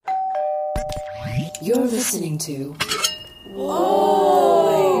You're listening to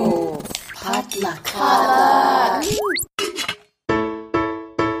Whoa! Potluck.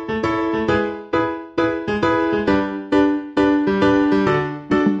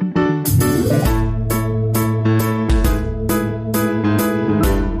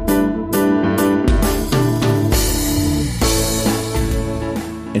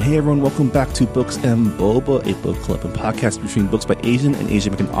 And hey everyone, welcome back to Books and Boba, a book club and podcast featuring books by Asian and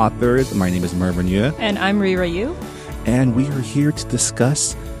Asian American authors. My name is Mervin Yue. And I'm Rira Yu. And we are here to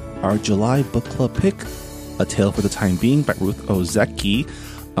discuss our July book club pick, A Tale for the Time Being by Ruth Ozeki.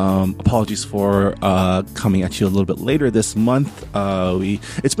 Apologies for coming at you a little bit later this month.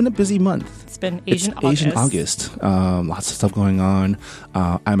 It's been a busy month. It's been Asian August. Lots of stuff going on.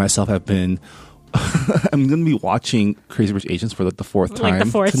 I myself have been... I'm going to be watching Crazy Rich Asians for the fourth time. Like the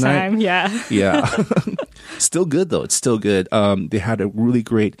fourth tonight. time, yeah. Yeah. Still good, though. It's still good. They had a really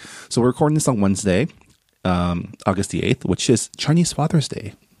great... So we're recording this on Wednesday, August the 8th, which is Chinese Father's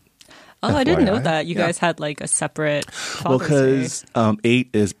Day. Oh, FYI. I didn't know that. You guys had like a separate Father's because Day. 8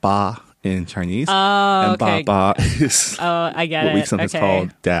 is Ba in Chinese. Oh, and okay. Ba is I get what we it. sometimes Okay. call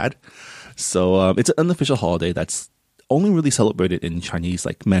Dad. So it's an unofficial holiday that's only really celebrated in Chinese,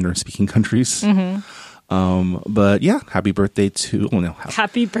 like Mandarin-speaking countries. Mm-hmm. But yeah, happy birthday to... Oh, no.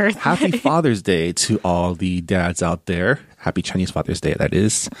 Happy birthday. Happy Father's Day to all the dads out there. Happy Chinese Father's Day, that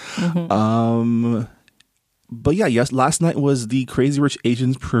is. Mm-hmm. But yeah, yes, last night was the Crazy Rich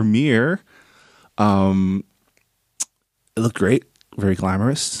Asians premiere. It looked great. Very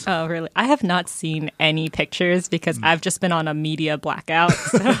glamorous. Oh, really? I have not seen any pictures because I've just been on a media blackout.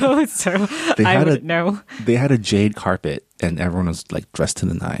 So I wouldn't know. They had a jade carpet and everyone was like dressed to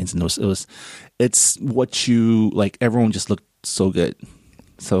the nines. And it's what you like. Everyone just looked so good.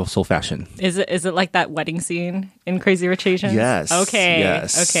 So fashion. Is it like that wedding scene in Crazy Rich Asians? Yes. Okay.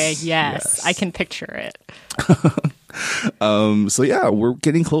 Yes. Okay. Yes. Yes. I can picture it. So yeah, we're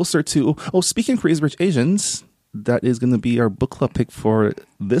getting closer to... Oh, speaking of Crazy Rich Asians... That is going to be our book club pick for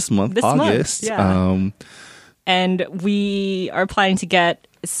this month, August. Yeah. And we are planning to get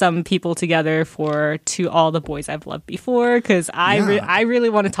some people together for To All the Boys I've Loved Before, because I really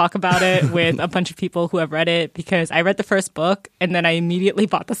want to talk about it with a bunch of people who have read it, because I read the first book and then I immediately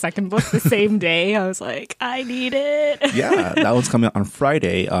bought the second book the same day. I was like, I need it. Yeah, that one's coming out on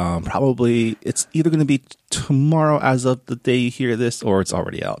Friday. Probably it's either going to be tomorrow as of the day you hear this, or it's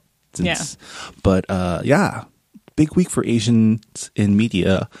already out. But yeah. Big week for Asians in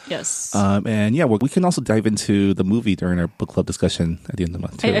media. Yes. And yeah, we can also dive into the movie during our book club discussion at the end of the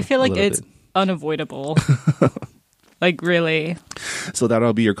month, too. I feel like it's unavoidable. Like, really. So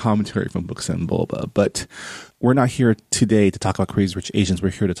that'll be your commentary from Books and Boba. But we're not here today to talk about Crazy Rich Asians. We're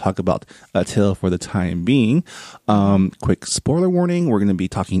here to talk about A Tale for the Time Being. Quick spoiler warning. We're going to be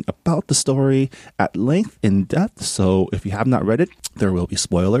talking about the story at length, in depth. So if you have not read it, there will be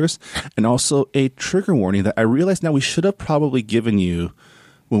spoilers. And also a trigger warning that I realize now we should have probably given you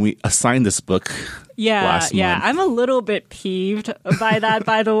when we assigned this book last month. I'm a little bit peeved by that,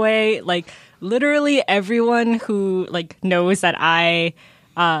 by the way. Like, literally everyone who like knows that I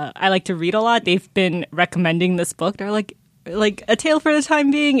like to read a lot, they've been recommending this book. They're like A Tale for the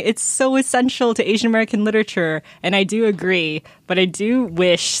Time Being, it's so essential to Asian American literature. And I do agree, but I do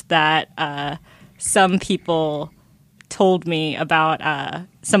wish that some people told me about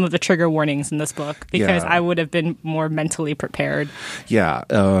some of the trigger warnings in this book, because I would have been more mentally prepared. Yeah,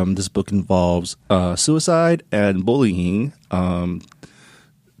 this book involves suicide and bullying,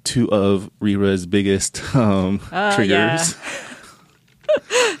 two of Rira's biggest triggers.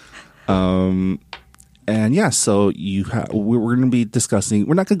 Yeah. And yeah, so we're going to be discussing.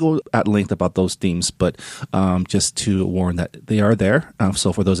 We're not going to go at length about those themes, but just to warn that they are there.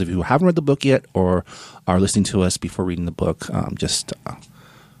 So for those of you who haven't read the book yet or are listening to us before reading the book, just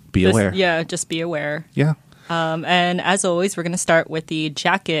be aware. Yeah, just be aware. Yeah. And as always, we're going to start with the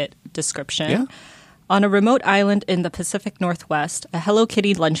jacket description. Yeah. On a remote island in the Pacific Northwest, a Hello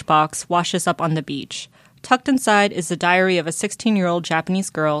Kitty lunchbox washes up on the beach. Tucked inside is the diary of a 16-year-old Japanese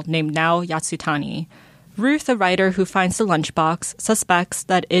girl named Nao Yatsutani. Ruth, a writer who finds the lunchbox, suspects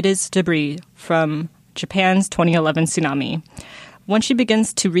that it is debris from Japan's 2011 tsunami. When she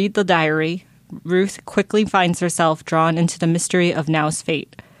begins to read the diary, Ruth quickly finds herself drawn into the mystery of Nao's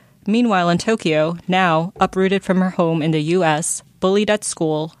fate. Meanwhile, in Tokyo, Nao, uprooted from her home in the U.S., bullied at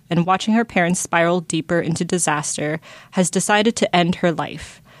school, and watching her parents spiral deeper into disaster, has decided to end her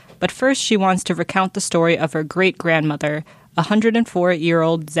life. But first, she wants to recount the story of her great-grandmother, a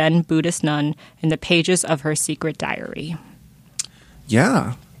 104-year-old Zen Buddhist nun, in the pages of her secret diary.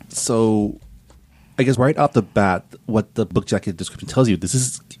 Yeah. So I guess right off the bat, what the book jacket description tells you, this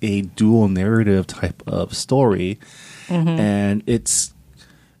is a dual narrative type of story, and it's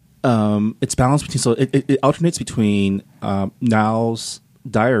balanced between. So it alternates between Nao's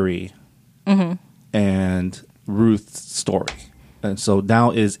diary and Ruth's story, and so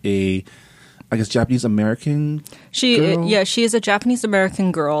Nao is a, I guess, Japanese American. Girl? She is a Japanese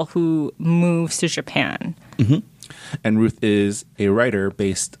American girl who moves to Japan. And Ruth is a writer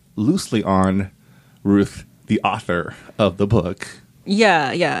based loosely on Ruth, the author of the book.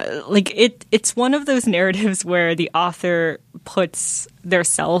 Yeah. Like it's one of those narratives where the author puts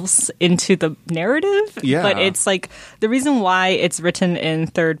themselves into the narrative. Yeah. But it's like the reason why it's written in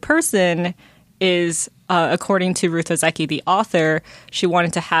third person is according to Ruth Ozeki, the author, she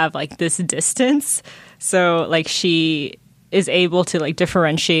wanted to have like this distance. So like she is able to like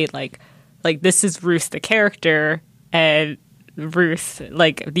differentiate like this is Ruth the character, and Ruth,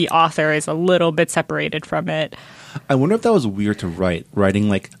 like the author, is a little bit separated from it. I wonder if that was weird to writing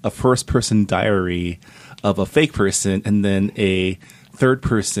like a first-person diary of a fake person and then a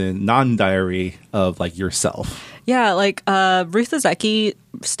third-person non-diary of like yourself. Yeah, like Ruth Ozeki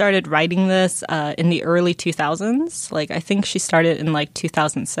started writing this in the early 2000s. Like I think she started in like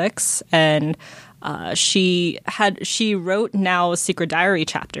 2006, and she wrote Nao's Secret Diary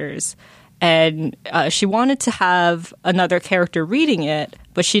chapters. And she wanted to have another character reading it,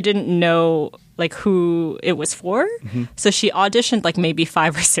 but she didn't know like who it was for. So she auditioned like maybe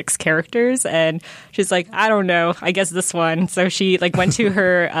 5 or 6 characters, and she's like, I don't know, I guess this one. So she like went to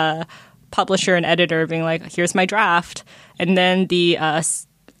her publisher and editor, being like, here's my draft. And then the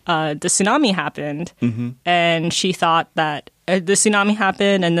tsunami happened, and she thought that the tsunami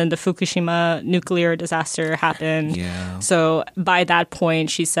happened, and then the Fukushima nuclear disaster happened. Yeah. So by that point,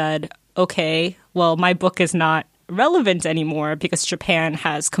 she said, okay, well, my book is not relevant anymore because Japan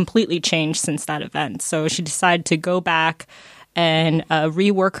has completely changed since that event. So she decided to go back and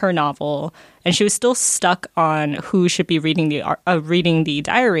rework her novel, and she was still stuck on who should be reading the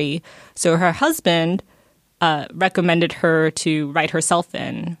diary. So her husband recommended her to write herself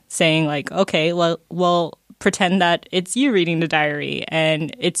in, saying like, okay, well, pretend that it's you reading the diary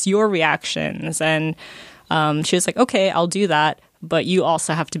and it's your reactions. And she was like, okay, I'll do that. But you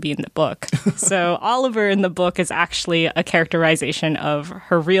also have to be in the book. So Oliver in the book is actually a characterization of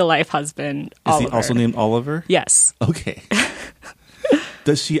her real life husband, Oliver. Is he also named Oliver? Yes. Okay.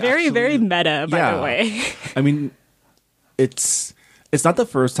 Does she very meta, by the way. I mean, it's not the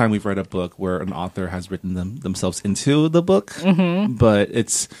first time we've read a book where an author has written themselves into the book, but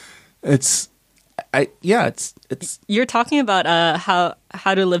it's You're talking about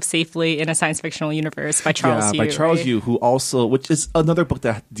how to live safely in a science fictional universe by Charles Yu. By Charles right? Yu, who also, which is another book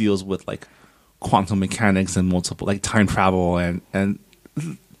that deals with like quantum mechanics and multiple like time travel and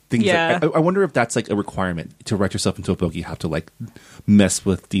things. Yeah. I wonder if that's like a requirement to write yourself into a book. You have to like mess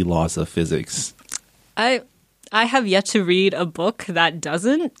with the laws of physics. I have yet to read a book that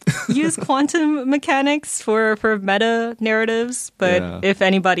doesn't use quantum mechanics for meta narratives, but if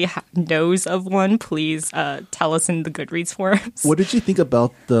anybody knows of one, please tell us in the Goodreads forums. What did you think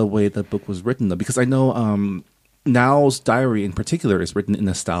about the way the book was written, though? Because I know Nao's diary in particular is written in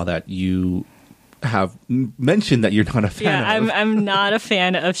a style that you have mentioned that you're not a fan of. Yeah, I'm not a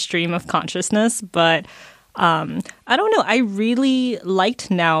fan of stream of consciousness, but I don't know. I really liked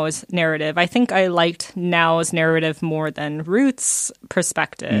Nao's narrative. I think I liked Nao's narrative more than Ruth's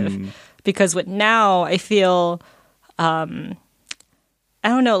perspective. Because with Nao, I feel, I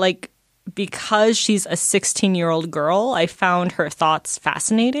don't know, like, because she's a 16-year-old girl, I found her thoughts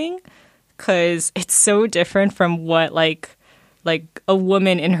fascinating. Because it's so different from what, like a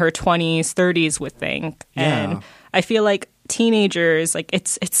woman in her 20s, 30s would think. Yeah. And I feel like teenagers, like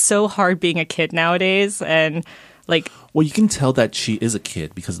it's so hard being a kid nowadays, and like, well, you can tell that she is a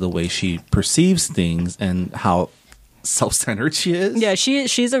kid because of the way she perceives things and how self-centered she is. Yeah,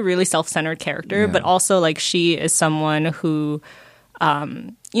 she's a really self-centered character, but also like she is someone who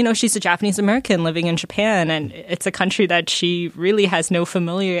she's a Japanese American living in Japan, and it's a country that she really has no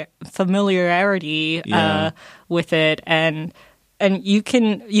familiarity with it, and you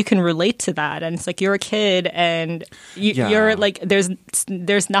can relate to that. And it's like you're a kid, and you're like there's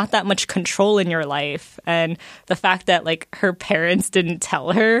not that much control in your life, and the fact that like her parents didn't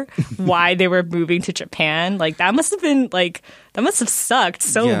tell her why they were moving to Japan, like that must have sucked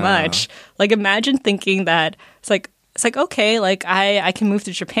so much. Like imagine thinking that it's like okay, like I can move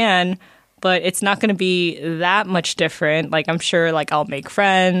to Japan, but it's not going to be that much different. Like I'm sure like I'll make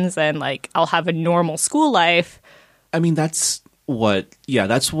friends and like I'll have a normal school life. I mean, that's what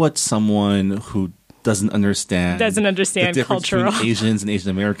someone who doesn't understand the difference cultural. between Asians and Asian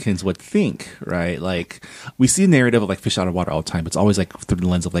Americans would think, right? Like we see a narrative of like fish out of water all the time, but it's always like through the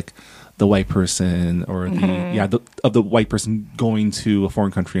lens of like the white person or of the white person going to a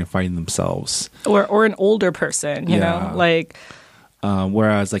foreign country and finding themselves, or an older person, you know, like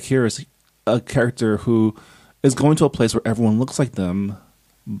whereas like here is a character who is going to a place where everyone looks like them,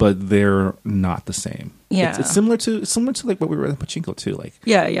 but they're not the same. Yeah, it's similar to like what we read in Pachinko too. Like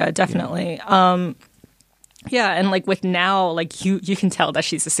definitely. Yeah, and like with now, like you can tell that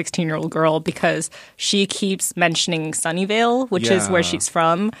she's a 16-year-old girl because she keeps mentioning Sunnyvale, which is where she's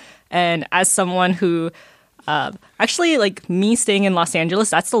from. And as someone who actually, like me staying in Los Angeles,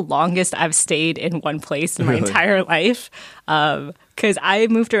 that's the longest I've stayed in one place in my entire life. Because I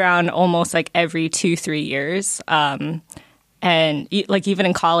moved around almost like every 2-3 years. And like even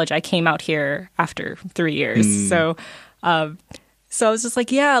in college, I came out here after 3 years. So I was just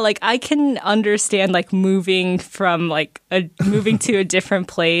like, yeah, like I can understand like moving to a different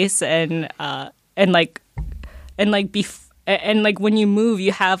place and when you move,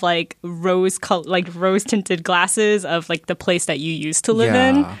 you have like rose tinted glasses of like the place that you used to live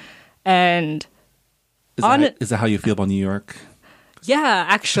in. And is that how you feel about New York? Yeah,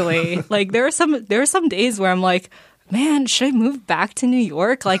 actually, like there are some days where I'm like, man, should I move back to New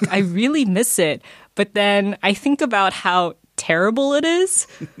York? Like I really miss it. But then I think about how terrible it is.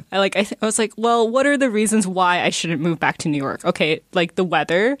 I was like, well, what are the reasons why I shouldn't move back to New York? Okay, like the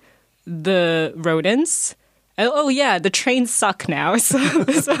weather, the rodents. Oh yeah, the trains suck now.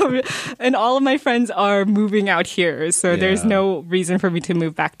 So and all of my friends are moving out here, so there's no reason for me to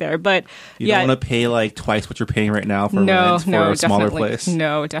move back there. But you don't want to pay like twice what you're paying right now for rent for a smaller place.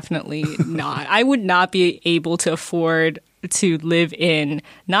 No, definitely not. I would not be able to afford to live in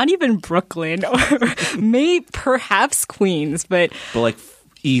not even Brooklyn or perhaps Queens, but like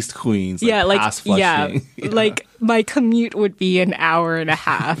East Queens, past Flushing. Like my commute would be an hour and a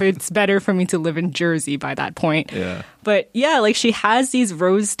half. It's better for me to live in Jersey by that point. Yeah. But yeah, like she has these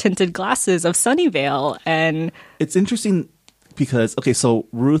rose tinted glasses of Sunnyvale, and it's interesting because so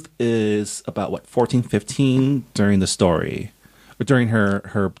Ruth is about 14, 15 during the story, or during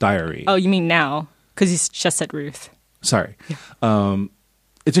her diary. Oh, you mean now? Because you just said Ruth. Sorry. Yeah.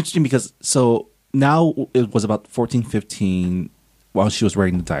 It's interesting because now it was about 14, 15 while she was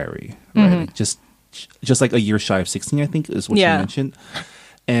writing the diary, right? Mm-hmm. Just like a year shy of 16, I think is what she mentioned.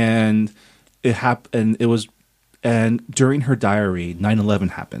 And it happened. And during her diary,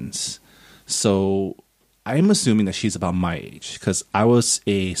 9/11 happens. So I'm assuming that she's about my age because I was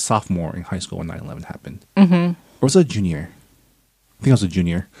a sophomore in high school when 9/11 happened. Mm-hmm. Or was it a junior? I think I was a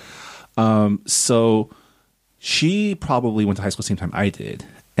junior. So she probably went to high school the same time I did.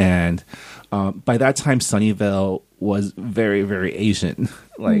 And by that time, Sunnyvale was very, very Asian.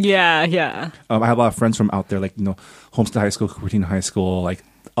 I have a lot of friends from out there, like, Homestead High School, Cupertino High School, like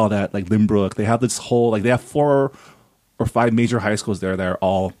all that, like Lynbrook. They have this whole, they have 4 or 5 major high schools there that are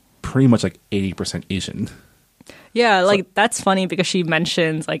all pretty much like 80% Asian. Yeah, that's funny because she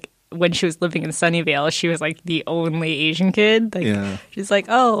mentions, like, when she was living in Sunnyvale, she was like the only Asian kid. She's like,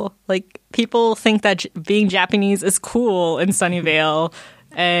 oh, like people think that being Japanese is cool in Sunnyvale.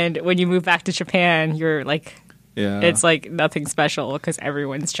 And when you move back to Japan, you're like, it's like nothing special because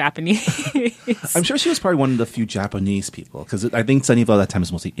everyone's Japanese. I'm sure she was probably one of the few Japanese people because I think Sunnyvale at that time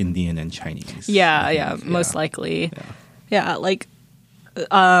was mostly Indian and Chinese. Most likely. Yeah, like,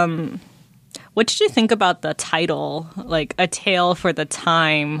 what did you think about the title, like A Tale for the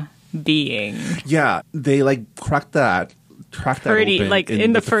Time Being? Yeah, they cracked that pretty, open like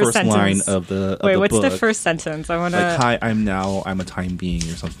in the first sentence line of the Wait, what's book. the first sentence? I want to hi, I'm a time being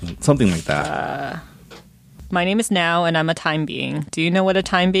or something like that. My name is Now and I'm a time being. Do you know what a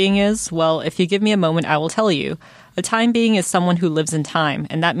time being is? Well, if you give me a moment, I will tell you. A time being is someone who lives in time,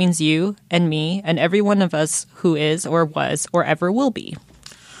 and that means you and me and every one of us who is or was or ever will be.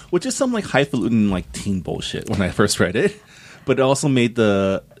 Which is some highfalutin teen bullshit when I first read it, but it also made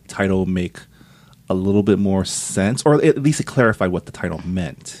the title make a little bit more sense, or at least it clarified what the title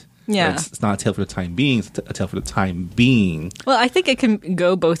meant. Yeah. It's not a tale for the time being, it's a tale for the time being. Well, I think it can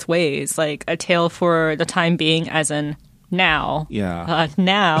go both ways, like a tale for the time being as in now. Yeah.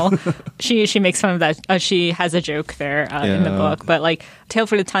 Now. she makes fun of that. She has a joke there in the book, but like tale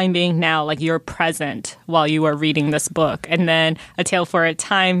for the time being now, like you're present while you are reading this book. And then a tale for a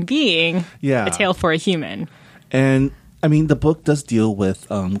time being, a tale for a human. And I mean, the book does deal with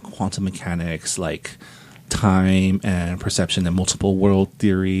quantum mechanics, like time and perception and multiple world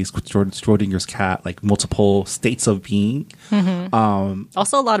theories, Schrodinger's cat, like multiple states of being. Mm-hmm.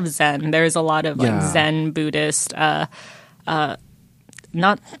 Also a lot of Zen. There's a lot of Zen Buddhist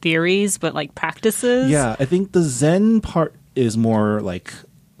not theories, but like practices. Yeah, I think the Zen part is more like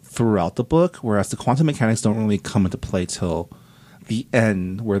throughout the book, whereas the quantum mechanics don't really come into play till the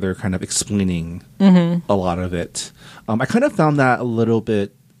end, where they're kind of explaining a lot of it. I kind of found that a little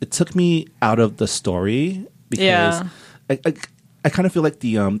bit. It took me out of the story because I kind of feel like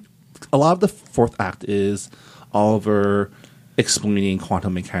a lot of the fourth act is Oliver explaining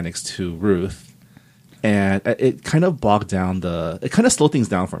quantum mechanics to Ruth, and it kind of bogged down it kind of slowed things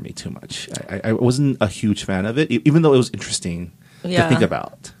down for me too much. I wasn't a huge fan of it, even though it was interesting to think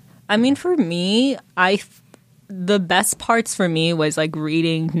about. I mean, for me, the best parts for me was like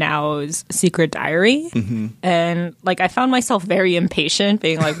reading Nao's secret diary, and like I found myself very impatient,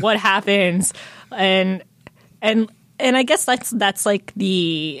 being like, "What happens?" And I guess that's like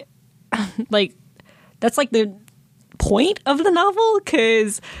the that's like the point of the novel,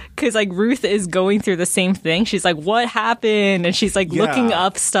 because like Ruth is going through the same thing. She's like, "What happened?" And she's like looking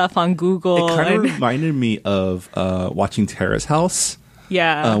up stuff on Google. It kind of reminded me of watching Terrace House.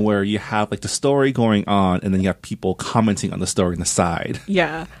 Yeah. Where you have like the story going on, and then you have people commenting on the story on the side.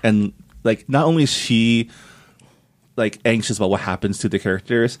 Yeah. And like, not only is she like anxious about what happens to the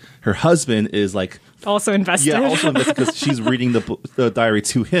characters, her husband is like also invested. Yeah, also invested because she's reading the diary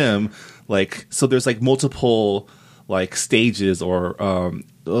to him. Like, so there's like multiple like stages, or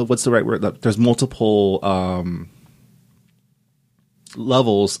what's the right word? There's multiple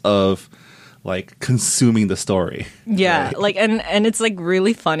levels of like consuming the story. Yeah, right? like and it's like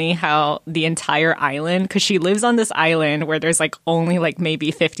really funny how the entire island, because she lives on this island where there's like only like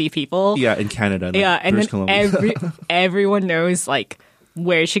maybe 50 people. Yeah, in Canada. And, like, yeah, and British then everyone knows like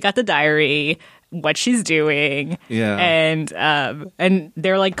where she got the diary, what she's doing. Yeah. And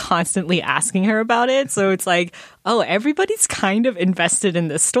they're like constantly asking her about it. So it's like, oh, everybody's kind of invested in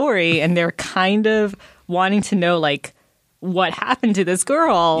this story, and they're kind of wanting to know like what happened to this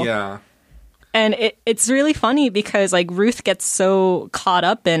girl. Yeah. And it's really funny because like Ruth gets so caught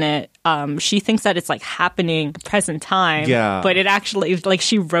up in it. She thinks that it's like happening present time. Yeah. But it actually, like,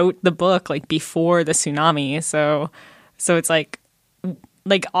 she wrote the book like before the tsunami. So it's like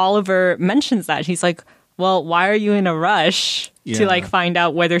Oliver mentions that. He's like, well, why are you in a rush to like find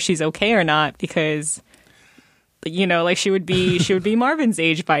out whether she's okay or not? Because, you know, like she would be Marvin's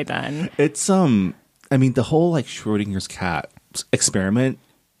age by then. It's I mean, the whole like Schrodinger's cat experiment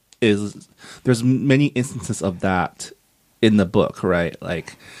is, there's many instances of that in the book, right?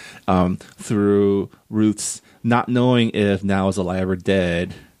 Like through Ruth's not knowing if Now is alive or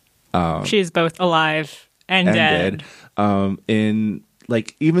dead. She's both alive and dead. In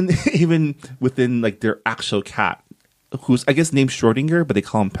like even within like their actual cat, who's I guess named Schrodinger, but they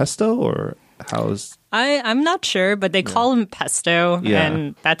call him Pesto, or how's I'm not sure, but they call him Pesto,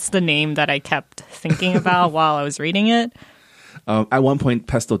 and that's the name that I kept thinking about while I was reading it. At one point,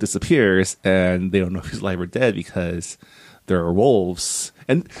 Pesto disappears, and they don't know if he's alive or dead because there are wolves.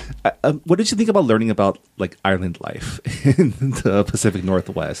 And what did you think about learning about like island life in the Pacific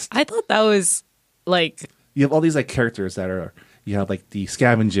Northwest? I thought that was like, you have all these like characters that are. You have like the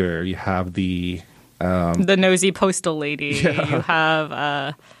scavenger. You have the nosy postal lady.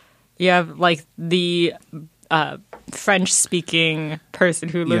 Yeah. You have like the French-speaking person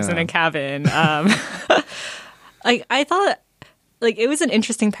who lives in a cabin. Like I thought, like it was an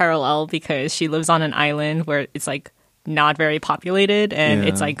interesting parallel because she lives on an island where it's like not very populated, and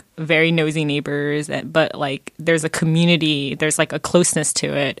it's like very nosy neighbors, but like there's a community, there's like a closeness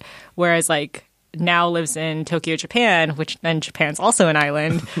to it. Whereas like Now lives in Tokyo, Japan, which then Japan's also an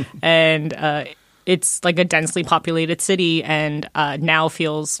island, and it's like a densely populated city, and Now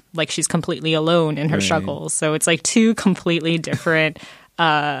feels like she's completely alone in her struggles. So it's like two completely different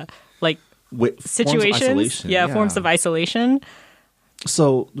like situations. Forms of isolation.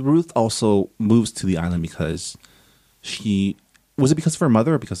 So Ruth also moves to the island because was it because of her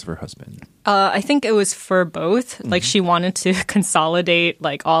mother or because of her husband? I think it was for both. Mm-hmm. Like she wanted to consolidate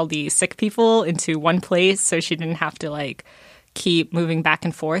like all the sick people into one place, so she didn't have to like keep moving back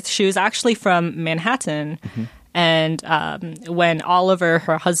and forth. She was actually from Manhattan, and when Oliver,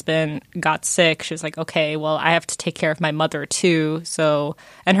 her husband, got sick, she was like, "Okay, well, I have to take care of my mother too." So,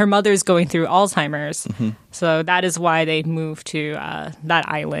 and her mother's going through Alzheimer's, so that is why they moved to that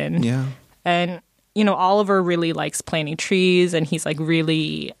island. Yeah, and. You know, Oliver really likes planting trees, and he's like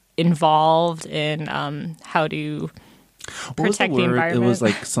really involved in how to protect the environment. It was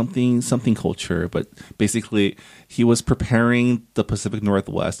like something culture, but basically he was preparing the Pacific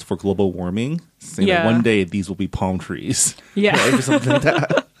Northwest for global warming, saying that one day these will be palm trees. Yeah. Right? Or something like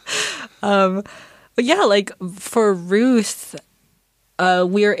that. But yeah, like for Ruth,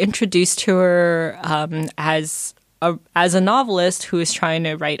 we are introduced to her as as a novelist who is trying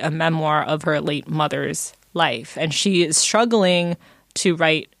to write a memoir of her late mother's life, and she is struggling to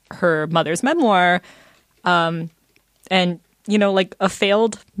write her mother's memoir. And like a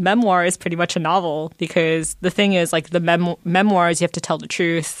failed memoir is pretty much a novel, because the thing is, like, the memoirs you have to tell the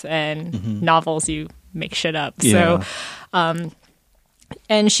truth, and novels you make shit up. Yeah. So,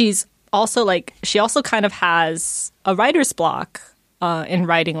 and she's also like, she also kind of has a writer's block in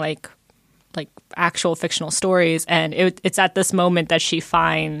writing like actual fictional stories, and it's at this moment that she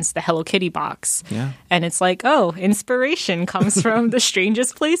finds the Hello Kitty box. Yeah. And it's like, oh, inspiration comes from the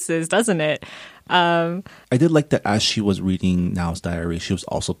strangest places, doesn't it? I did like that as she was reading Nao's diary, she was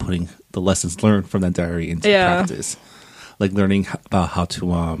also putting the lessons learned from that diary into practice. Like learning about how to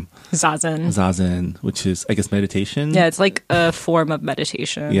zazen, which is, I guess, meditation. Yeah, it's like a form of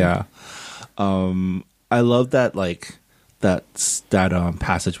meditation. Yeah. I love that, like, that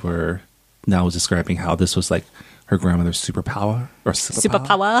passage where Nao was describing how this was like her grandmother's superpower.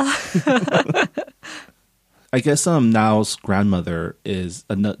 I guess Nao's grandmother is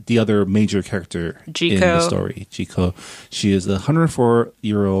the other major character in the story. Jiko. She is a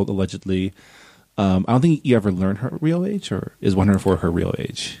 104-year-old, allegedly. I don't think you ever learned her real age, or is 104 her real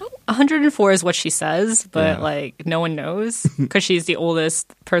age? 104 is what she says, but like no one knows, because she's the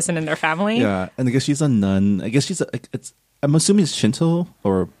oldest person in their family. Yeah, and I guess she's a nun. I guess I'm assuming it's Shinto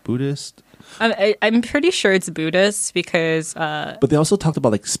or Buddhist. I'm pretty sure it's Buddhist, because but they also talked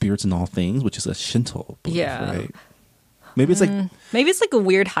about like spirits in all things, which is a Shinto belief, right? Maybe it's like a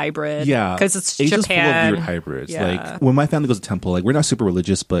weird hybrid. Yeah, because it's Asia's Japan. full of weird hybrids. Yeah. Like when my family goes to temple, like we're not super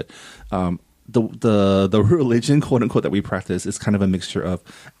religious, but the religion, quote unquote, that we practice is kind of a mixture of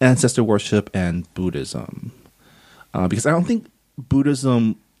ancestor worship and Buddhism. Because I don't think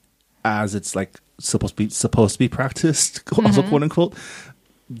Buddhism, as it's like supposed to be practiced, also quote unquote,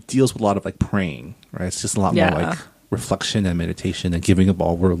 deals with a lot of like praying, right? It's just a lot more like reflection and meditation and giving up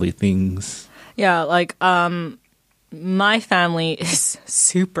all worldly things. Yeah, like my family is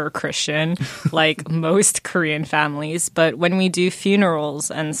super Christian, like most Korean families. But when we do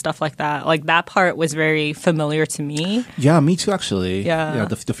funerals and stuff like that part was very familiar to me. Yeah, me too, actually. Yeah.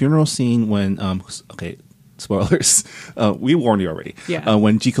 The funeral scene when, spoilers. We warned you already. Yeah.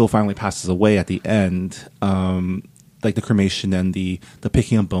 When Jiko finally passes away at the end, like the cremation and the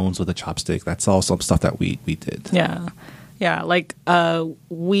picking up bones with a chopstick, that's all some stuff that we did. Yeah. Yeah, like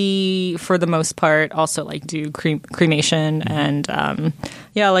we, for the most part, also like do cremation, and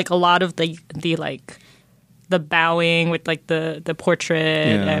like a lot of the like the bowing with like the portrait,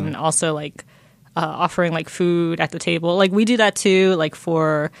 and also like offering like food at the table. Like we do that too. Like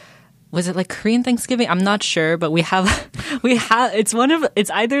for, was it like Korean Thanksgiving? I'm not sure, but we have it's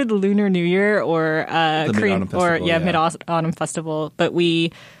either the Lunar New Year or Korean Mid-Autumn Festival, but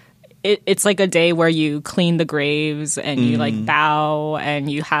it's like a day where you clean the graves and you like bow,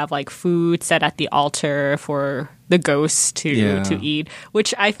 and you have like food set at the altar for the ghosts to eat,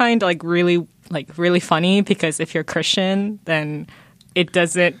 which I find like really funny, because if you're Christian, then it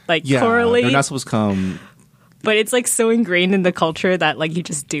doesn't correlate. They're not supposed to come. But it's like so ingrained in the culture that like you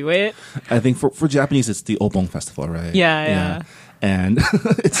just do it. I think for Japanese, it's the Obon festival, right? Yeah. And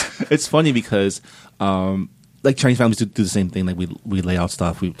it's funny because like Chinese families do the same thing. Like we lay out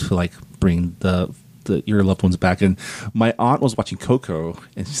stuff to like bring your loved ones back. And my aunt was watching Coco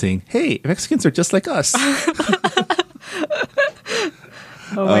and saying, "Hey, Mexicans are just like us."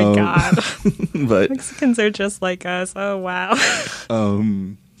 Oh my God. But Mexicans are just like us. Oh wow.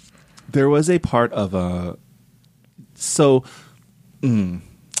 There was a part of I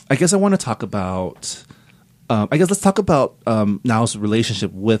guess I want to talk about. Let's talk about Nao's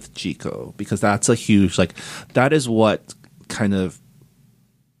relationship with Jiko, because that's a huge, like, that is what kind of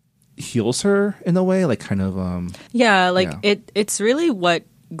heals her in a way, like kind of. It's really what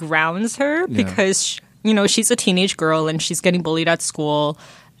grounds her, because she's a teenage girl and she's getting bullied at school,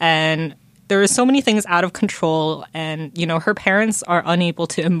 and there are so many things out of control, and her parents are unable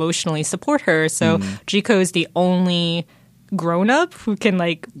to emotionally support her. So Jiko is the only grown-up who can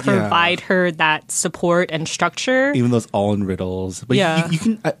like provide her that support and structure, even though it's all in riddles. But you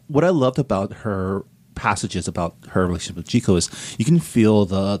can. What I loved about her passages about her relationship with Jiko is you can feel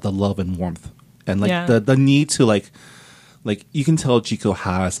the love and warmth, and like the need to like you can tell Jiko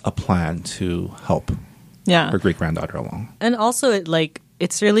has a plan to help her great granddaughter along. And also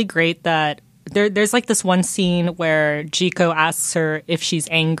it's really great that there's like this one scene where Jiko asks her if she's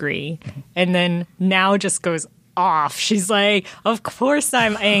angry, and then Nao just goes off. She's like, "Of course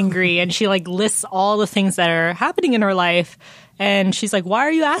I'm angry," and she like lists all the things that are happening in her life, and she's like, "Why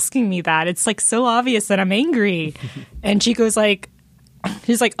are you asking me that? It's like so obvious that I'm angry." And Jiko's like,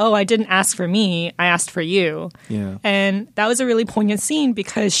 She's like, oh, I didn't ask for me. I asked for you. Yeah. And that was a really poignant scene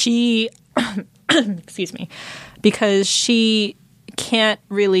because she, excuse me, because she can't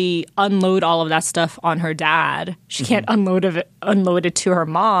really unload all of that stuff on her dad. She can't unload it to her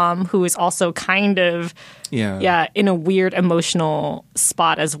mom, who is also kind of, in a weird emotional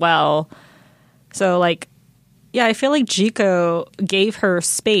spot as well. So, like, yeah, I feel like Jiko gave her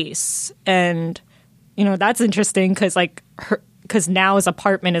space. And, you know, that's interesting because, like, because now his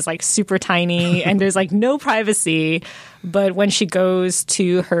apartment is like super tiny and there's like no privacy. But when she goes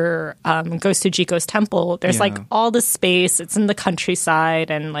to her, goes to Jiko's temple, there's like all the space. It's in the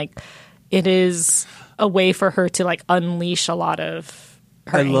countryside, and like it is a way for her to like unleash a lot of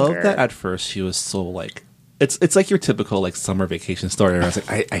her anger. love that at first she was so like, it's like your typical like summer vacation story. I was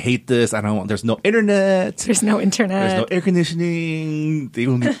like, I hate this. I don't want. There's no internet. There's no internet. There's no air conditioning. They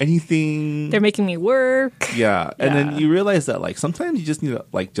don't do anything. They're making me work. Yeah. And then you realize that like sometimes you just need to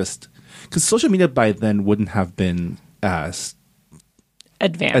like just because social media by then wouldn't have been as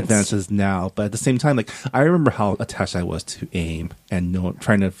advanced as now. But at the same time, like I remember how attached I was to AIM and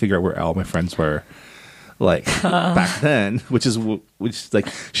trying to figure out where all my friends were. Like back then, which like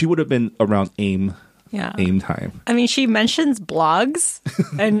she would have been around AIM time. I mean, she mentions blogs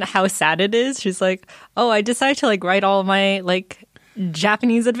and how sad it is. She's like, oh, I decided to like write all my like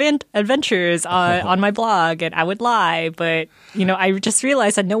Japanese adventures on my blog, and I would lie, but you know, I just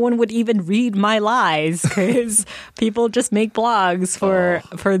realized that no one would even read my lies because people just make blogs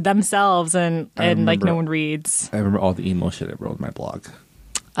for themselves, and like no one reads. I remember all the emo shit I wrote on my blog.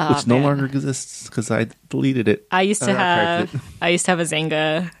 Which no longer exists because I deleted it. I used to have a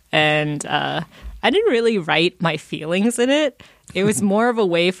Zanga, and I didn't really write my feelings in it. It was more of a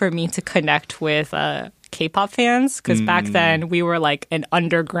way for me to connect with K-pop fans, because back then we were like an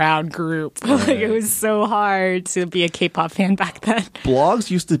underground group. Like it was so hard to be a K-pop fan back then. Blogs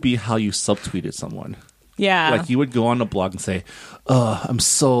used to be how you subtweeted someone. Yeah. Like you would go on a blog and say, I'm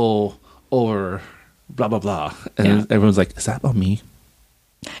so over blah, blah, blah. And everyone's like, is that about me?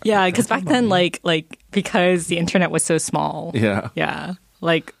 Yeah, because back then, like because the internet was so small. Yeah.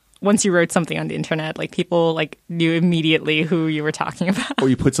 Like once you wrote something on the internet, like people like knew immediately who you were talking about. Or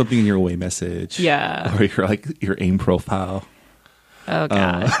you put something in your away message. Yeah. Or your AIM profile. Oh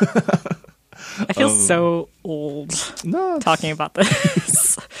god. I feel so old talking about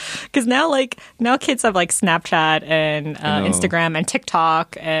this. Because now kids have like Snapchat and Instagram and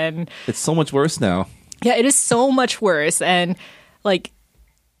TikTok, and it's so much worse now. Yeah, it is so much worse. And like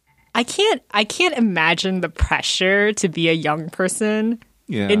I can't imagine the pressure to be a young person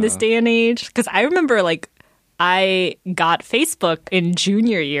in this day and age. Because I remember like I got Facebook in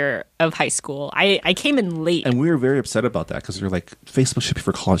junior year of high school. I came in late. And we were very upset about that because we were like, Facebook should be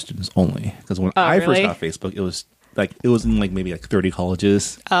for college students only. Because when I first got Facebook, it was in like maybe like 30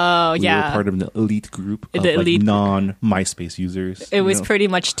 colleges. Oh, we were part of an elite group of non-MySpace users. It was pretty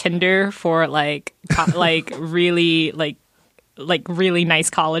much Tinder for like really really nice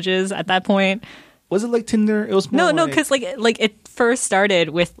colleges at that point. Was it like Tinder? It was more no, because like it first started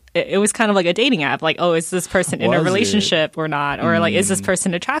with it was kind of like a dating app. Like, oh, is this person in a relationship or not? Or like, is this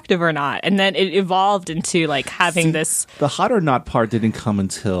person attractive or not? And then it evolved into like having this. The hot or not part didn't come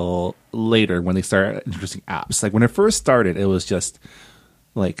until later when they started introducing apps. Like when it first started, it was just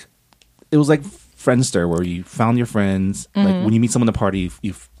like Friendster, where you found your friends. Like when you meet someone at a party,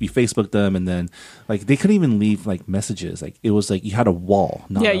 you Facebook them, and then like they couldn't even leave like messages. Like it was like you had a wall.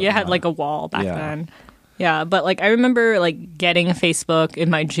 You had like a wall back then. Yeah, but like I remember like getting Facebook in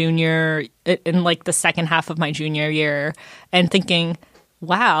like the second half of my junior year, and thinking,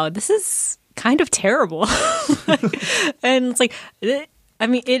 "Wow, this is kind of terrible." And it's like, I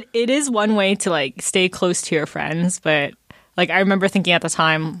mean, it is one way to like stay close to your friends, but. Like, I remember thinking at the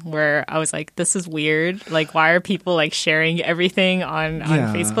time where I was like, this is weird. Like, why are people, like, sharing everything on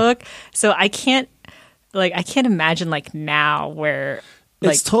Facebook? So I can't imagine, like, now where...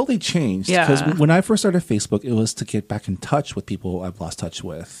 Like, it's totally changed. Because when I first started Facebook, it was to get back in touch with people I've lost touch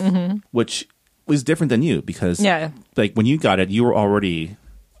with. Which was different than you because, like, when you got it, you were already...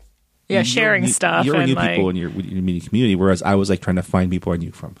 sharing stuff. You already knew people in your media community, whereas I was, like, trying to find people I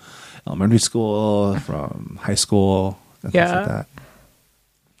knew from elementary school, from high school... and things like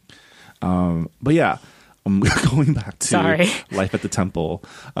that. But yeah, going back to life at the temple.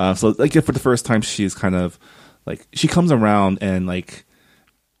 So like for the first time, she's kind of like she comes around and like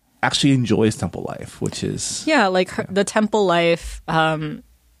actually enjoys temple life, which is the temple life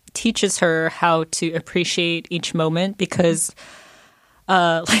teaches her how to appreciate each moment because.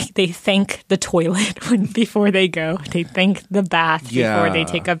 Like they thank the toilet before they go. They thank the bath before they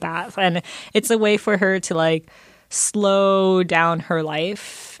take a bath, and it's a way for her to like slow down her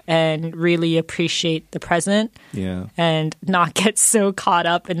life and really appreciate the present. Yeah. And not get so caught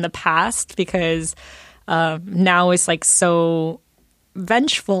up in the past because now is like so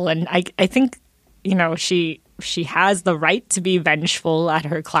vengeful. And I think, she has the right to be vengeful at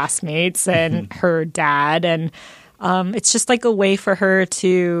her classmates and her dad. And it's just like a way for her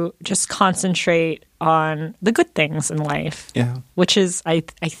to just concentrate on the good things in life. Yeah. Which is, I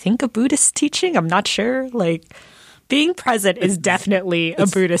think, a Buddhist teaching. I'm not sure. Like, being present is definitely a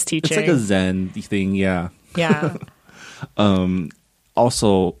Buddhist teaching. It's like a Zen thing, yeah. Yeah.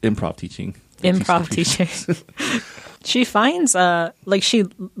 Also, improv teaching. Improv teaching. She finds, she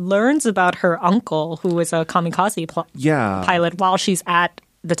learns about her uncle, who was a kamikaze pilot, while she's at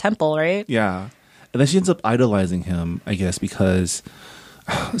the temple, right? Yeah. And then she ends up idolizing him, I guess, because...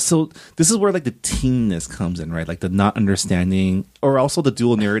 So this is where, like, the teenness comes in, right? Like, the not understanding, or also the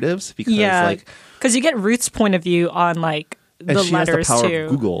dual narratives, because, because you get Ruth's point of view on, like, the and she letters, has the power too. of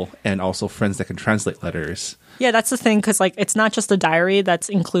Google, and also friends that can translate letters. Yeah, that's the thing, because, like, it's not just a diary that's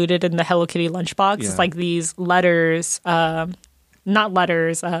included in the Hello Kitty lunchbox. Yeah. It's, like, these letters, not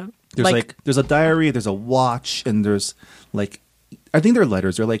letters. There's a diary, there's a watch, and there's, like, I think they're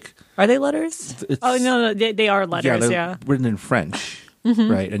letters. They're, like... Are they letters? Oh, no, they are letters, they're written in French,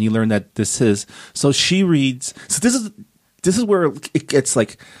 right? And you learn that this is... So she reads... So this is where it gets,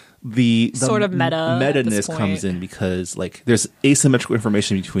 like... The sort of meta-ness comes in because, like, there's asymmetrical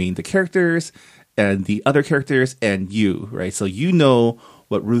information between the characters and the other characters and you, right? So you know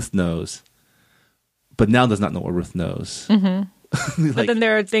what Ruth knows, but Now does not know what Ruth knows. Mm-hmm. But then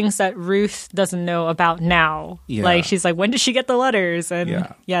there are things that Ruth doesn't know about now. Yeah. Like, she's like, when did she get the letters?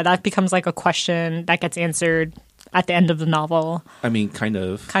 And that becomes like a question that gets answered at the end of the novel. I mean, kind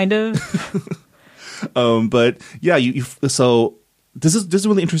of. But yeah, so this is a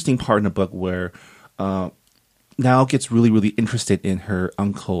really interesting part in the book where Now gets really, really interested in her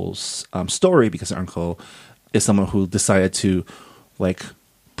uncle's story, because her uncle is someone who decided to, like,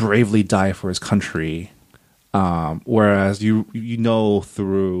 bravely die for his country. Whereas you know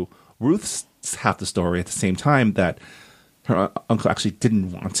through Ruth's half the story at the same time that her uncle actually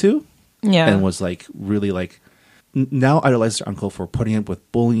didn't want to. Yeah. And was, like, really, like, now idolizes her uncle for putting up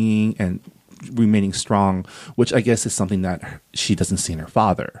with bullying and remaining strong, which I guess is something that she doesn't see in her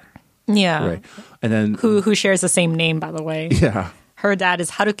father. Yeah. Right. And then who shares the same name, by the way. Yeah. Her dad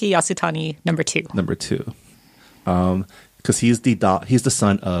is Haruki Yasutani, number 2. Number 2. Because he's the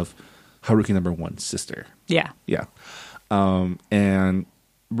son of Haruki number 1's sister. Yeah. Yeah. And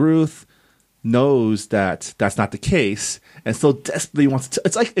Ruth knows that that's not the case, and so desperately wants to.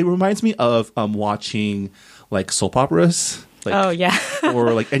 It's like, it reminds me of watching, like, soap operas. Like, oh yeah.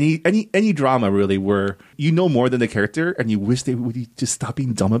 Or like any drama, really, where you know more than the character and you wish they would just stop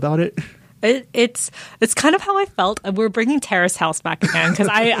being dumb about it. It's kind of how I felt. We're bringing Terrace House back again because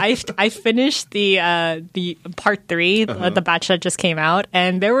I finished the part 3, the batch that just came out,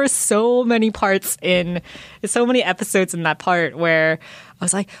 and there were so many episodes in that part where I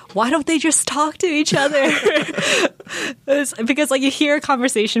was like, why don't they just talk to each other? Because, like, you hear a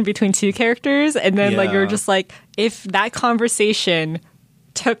conversation between two characters, and then like you're just like, if that conversation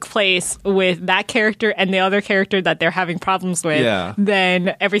took place with that character and the other character that they're having problems with,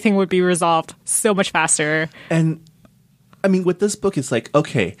 then everything would be resolved so much faster. And I mean, with this book, it's like,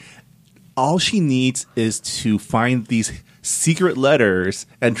 okay, all she needs is to find these secret letters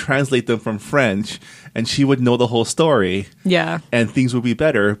and translate them from French, and she would know the whole story. Yeah. And things would be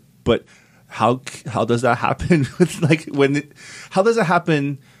better. But how does that happen? How does it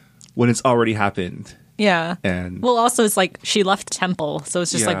happen when it's already happened? Yeah. And well, also, it's like she left Temple, so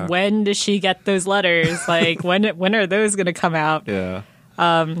it's just like, when does she get those letters? Like, when are those going to come out? Yeah.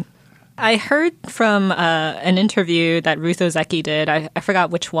 I heard from an interview that Ruth Ozeki did. I forgot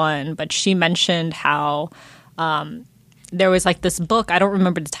which one, but she mentioned how there was like this book. I don't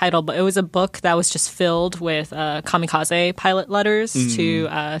remember the title, but it was a book that was just filled with kamikaze pilot letters to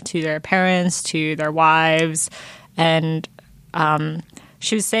their parents, to their wives, and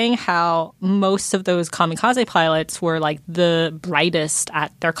she was saying how most of those kamikaze pilots were like the brightest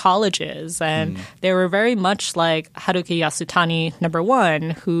at their colleges, and they were very much like Haruki Yasutani, number 1,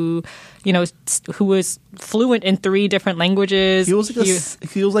 who was fluent in 3 different languages. He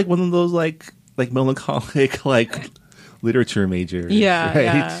was like one of those like melancholic like literature majors. Yeah, right?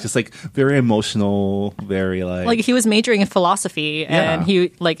 yeah. He's just like very emotional, very like he was majoring in philosophy, and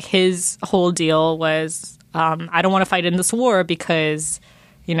he like his whole deal was, I don't want to fight in this war because,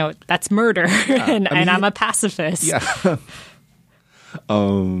 that's murder, and I'm a pacifist. Yeah.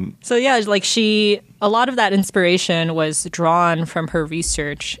 So yeah, like a lot of that inspiration was drawn from her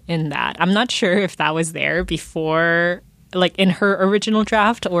research in that. I'm not sure if that was there before, like in her original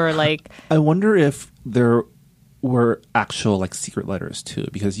draft, or like. I wonder if there were actual like secret letters too,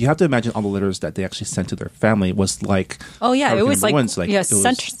 because you have to imagine all the letters that they actually sent to their family was like. Oh yeah, it was like, it was,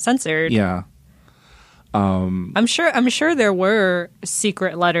 censored. Yeah. I'm sure there were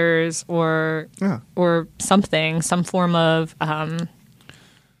secret letters or something, some form of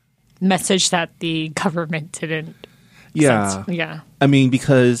message that the government didn't. Yeah. Yeah. I mean,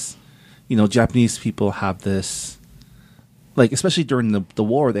 because Japanese people have this, like, especially during the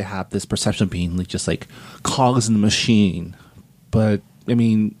war, they have this perception of being like just like cogs in the machine. But I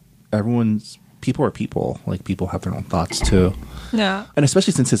mean, people are people. Like, people have their own thoughts too. Yeah. And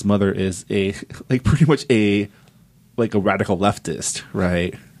especially since his mother is pretty much a radical leftist,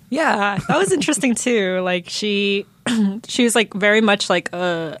 right? Yeah, that was interesting too. Like she was like very much like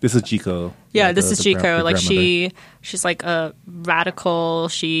a. This is Jiko. Yeah, this is Jiko. Like grandmother. she's like a radical.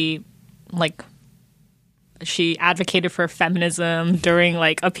 She advocated for feminism during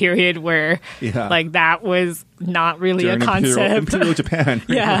like a period where like that was not really during a concept. Imperial Japan.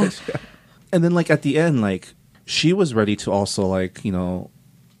 Yeah. And then like at the end, like she was ready to also like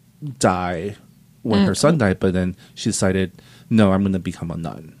die when her son died, but then she decided, no, I'm going to become a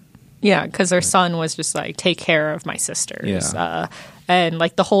nun. Yeah, because her son was just like, take care of my sisters. Yeah. And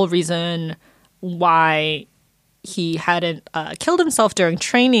like the whole reason why he hadn't killed himself during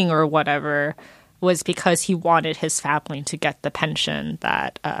training or whatever was because he wanted his family to get the pension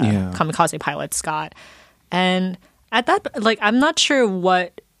that kamikaze pilots got. And at that, like, I'm not sure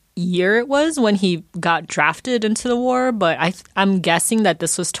what year it was when he got drafted into the war, but I'm guessing that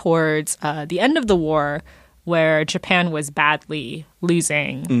this was towards the end of the war, where Japan was badly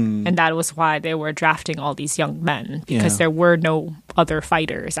losing, and that was why they were drafting all these young men, because there were no other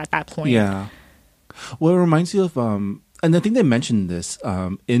fighters at that point. Yeah. Well, it reminds you of, and I think they mentioned this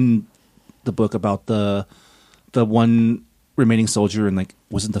in the book about the one remaining soldier in, like,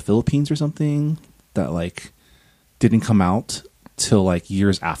 was it the Philippines or something, that like didn't come out till like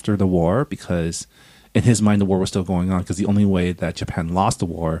years after the war, because in his mind the war was still going on, because the only way that Japan lost the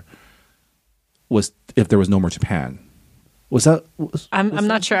war was if there was no more Japan. I'm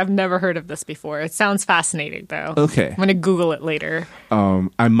not sure. I've never heard of this before. It sounds fascinating though. Okay. I'm gonna Google it later.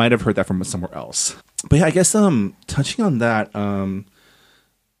 I might have heard that from somewhere else. But yeah, I guess touching on that, a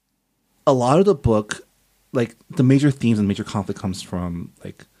lot of the book, like the major themes and major conflict comes from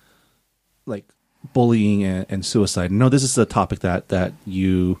like bullying and suicide. No, this is a topic that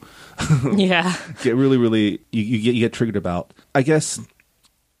you get really you get triggered about. I guess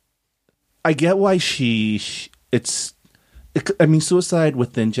I get why I mean, suicide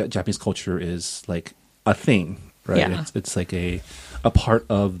within Japanese culture is like a thing, right? Yeah. It's like a part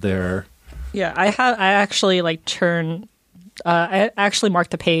of their. Yeah, I actually like I actually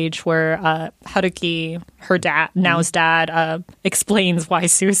marked the page where Haruki, her dad, now his dad, explains why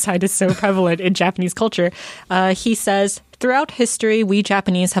suicide is so prevalent in Japanese culture. He says, "Throughout history, we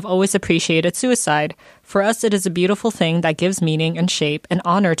Japanese have always appreciated suicide. For us, it is a beautiful thing that gives meaning and shape and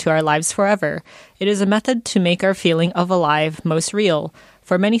honor to our lives forever. It is a method to make our feeling of alive most real.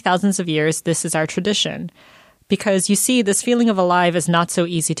 For many thousands of years, this is our tradition. Because you see, this feeling of alive is not so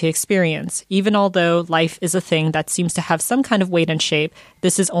easy to experience. Even although life is a thing that seems to have some kind of weight and shape,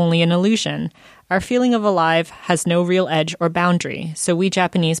 this is only an illusion. Our feeling of alive has no real edge or boundary, so we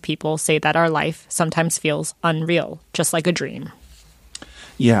Japanese people say that our life sometimes feels unreal, just like a dream."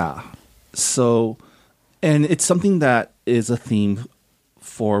 Yeah. So, and it's something that is a theme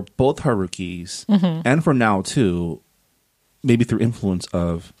for both Harukis and for Nao too, maybe through influence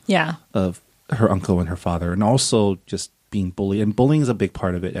of her uncle and her father, and also just being bullied. And bullying is a big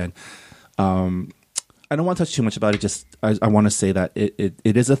part of it. And I don't want to touch too much about it. Just I want to say that it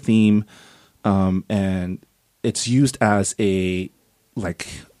is a theme, and it's used as the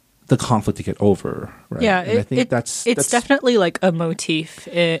conflict to get over. Right? Yeah, and I think it's definitely like a motif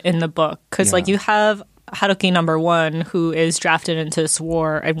in the book, because like you have Haruki number 1, who is drafted into this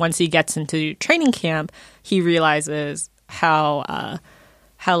war, and once he gets into training camp, he realizes how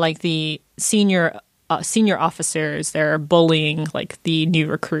like the senior officers, they're bullying like the new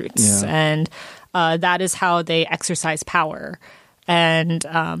recruits, and that is how they exercise power. And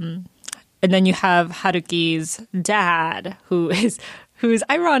then you have Haruki's dad, who's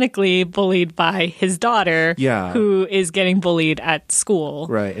ironically bullied by his daughter, who is getting bullied at school.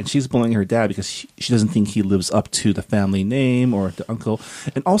 Right, and she's bullying her dad because she doesn't think he lives up to the family name or the uncle,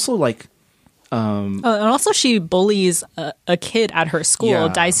 and also like. And also she bullies a kid at her school,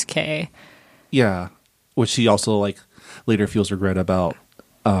 Daisuke. Yeah, which she also like. later feels regret about.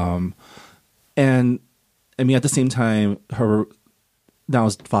 And I mean, at the same time,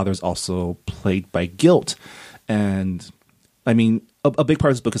 Nao's father is also plagued by guilt. And I mean, a big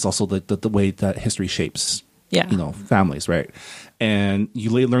part of this book is also the way that history shapes, families, right? And you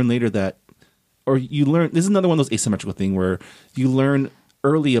learn later that, this is another one of those asymmetrical thing where you learn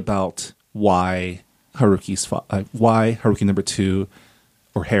early about why Haruki number 2,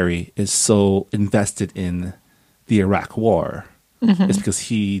 or Harry, is so invested in the Iraq War. It's because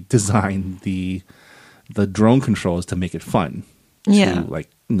he designed the drone controls to make it fun. Yeah.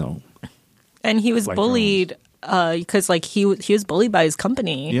 And he was bullied because he was bullied by his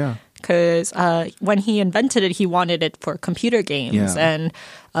company. Yeah. Because when he invented it, he wanted it for computer games, and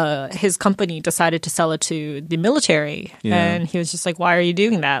his company decided to sell it to the military. Yeah. And he was just like, "Why are you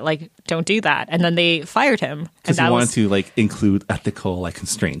doing that? Like, don't do that." And then they fired him because he wanted to include ethical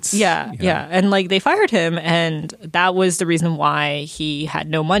constraints. Yeah, and they fired him, and that was the reason why he had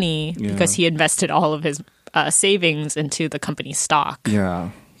no money because he invested all of his savings into the company's stock.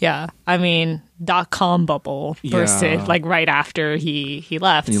 Yeah. Yeah, I mean, .com bubble bursted right after he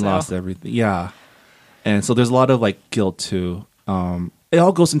left. And he lost everything. Yeah, and so there's a lot of guilt too. It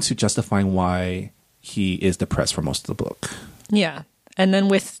all goes into justifying why he is depressed for most of the book. Yeah, and then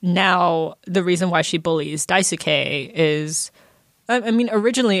with Nao, the reason why she bullies Daisuke is, I mean,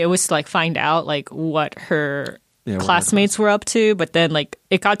 originally it was to find out what her classmates were up to, but then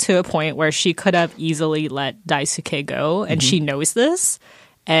it got to a point where she could have easily let Daisuke go, and she knows this.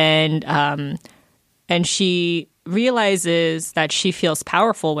 And she realizes that she feels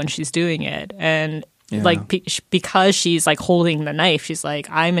powerful when she's doing it, and because she's holding the knife, she's like,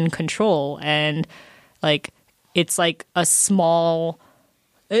 I'm in control, and it's a small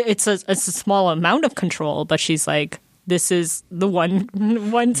amount of control, but she's like, this is the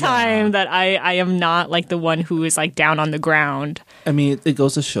one time that I am not the one who is down on the ground. I mean, it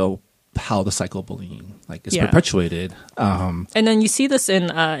goes to show how the cycle of bullying is perpetuated. And then you see this in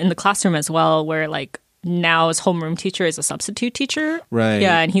the classroom as well, where Nao's homeroom teacher is a substitute teacher. Right.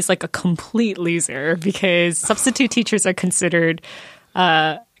 Yeah, and he's a complete loser because substitute teachers are considered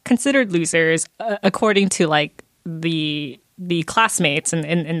losers according to the classmates in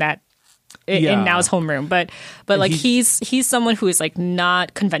Nao's homeroom. But he's someone who is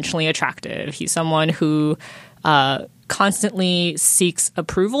not conventionally attractive. He's someone who constantly seeks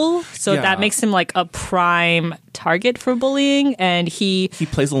approval, so that makes him a prime target for bullying, and he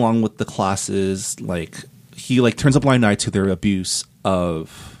plays along with the classes. He turns a blind eye to their abuse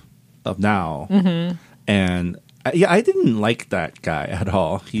of Nao. And I didn't like that guy at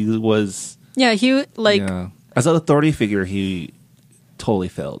all. He was as an authority figure, he totally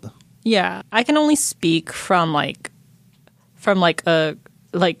failed. Yeah, I can only speak from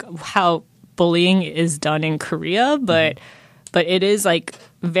how bullying is done in Korea, but it is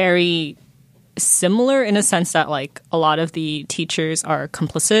very similar in a sense that a lot of the teachers are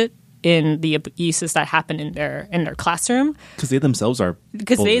complicit in the abuses that happen in their classroom because they themselves are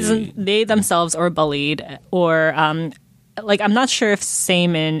bullied, or I'm not sure if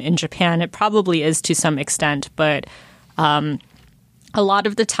same in Japan. It probably is to some extent, but a lot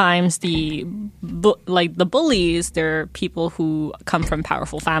of the times the bullies, they're people who come from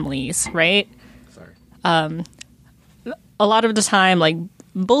powerful families, right? Sorry. A lot of the time,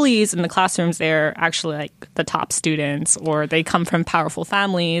 bullies in the classrooms, they're actually the top students, or they come from powerful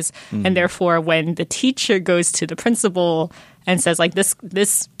families, and therefore when the teacher goes to the principal and says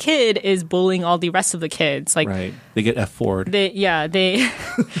this kid is bullying all the rest of the kids, right, they get F4'd.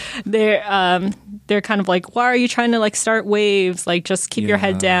 They're kind of why are you trying to start waves? Just keep your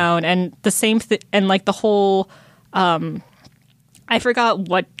head down. And the same thing, and the whole I forgot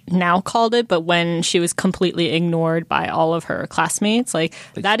what Nao called it, but when she was completely ignored by all of her classmates,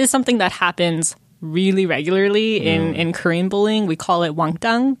 that is something that happens really regularly in Korean bullying. We call it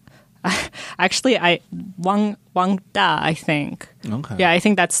wangdang. Actually, wangda, I think. Okay. Yeah, I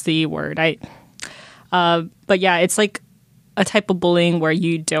think that's the word. But yeah, it's a type of bullying where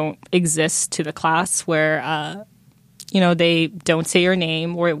you don't exist to the class, where they don't say your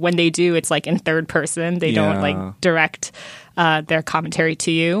name, or when they do, it's in third person. They don't direct their commentary to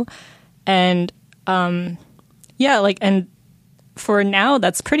you, and and for Nao,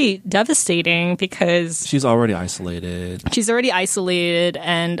 that's pretty devastating because she's already isolated.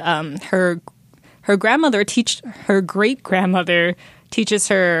 And her great grandmother teaches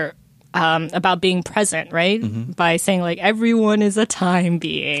her about being present, right? By saying everyone is a time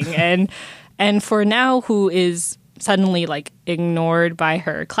being, and for Nao, who is suddenly ignored by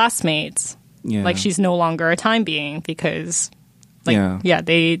her classmates, she's no longer a time being because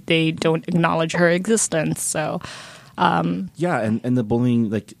they don't acknowledge her existence. So Yeah, and the bullying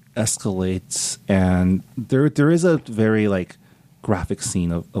like escalates, and there is a very like graphic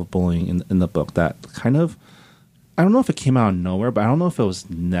scene of bullying in the book that kind of, I don't know if it came out of nowhere, but I don't know if it was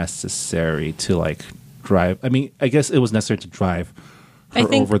necessary to like drive. I mean, I guess it was necessary to drive her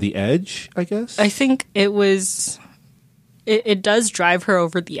over the edge, I guess. I think it was. It does drive her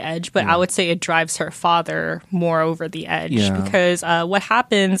over the edge, but I would say it drives her father more over the edge because what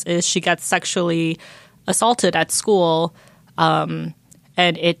happens is she gets sexually assaulted at school, and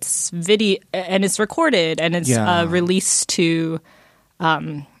it's recorded and it's released to.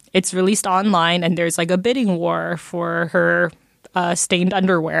 It's released online, and there's like a bidding war for her stained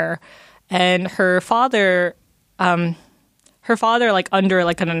underwear, and her father, like under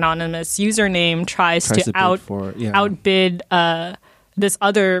like an anonymous username, tries to outbid this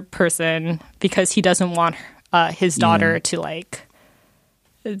other person because he doesn't want his daughter to like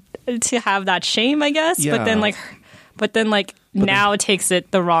to have that shame, I guess. Yeah. But then now it takes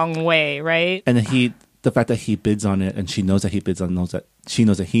it the wrong way, right? And then the fact that he bids on it, and she knows that he bids on, knows that she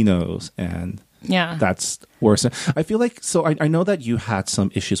knows that he knows, and that's worse. I feel like, so I know that you had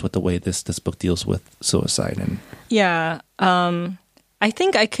some issues with the way this book deals with suicide, and I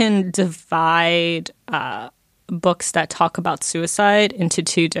think I can divide books that talk about suicide into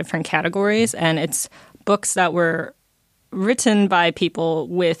two different categories, and it's books that were written by people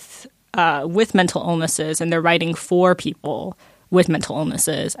with mental illnesses, and they're writing for people with mental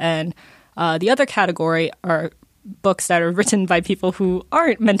illnesses, and the other category are books that are written by people who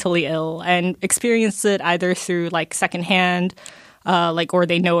aren't mentally ill and experience it either through like secondhand, or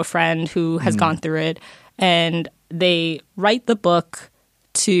they know a friend who has gone through it, and they write the book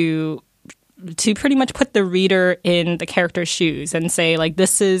to pretty much put the reader in the character's shoes and say like,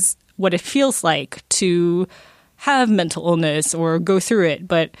 this is what it feels like to have mental illness or go through it.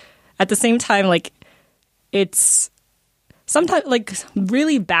 But at the same time, like, it's sometimes like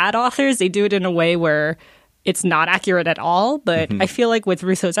really bad authors, they do it in a way where it's not accurate at all. But I feel like with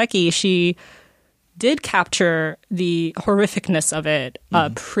Ruth Ozeki, she did capture the horrificness of it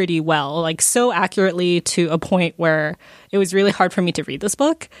pretty well, like so accurately to a point where it was really hard for me to read this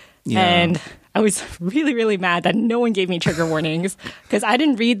book. Yeah. And I was really, really mad that no one gave me trigger warnings because I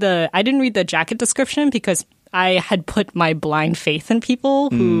didn't read the jacket description because I had put my blind faith in people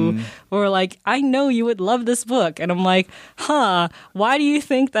who were like, I know you would love this book. And I'm like, why do you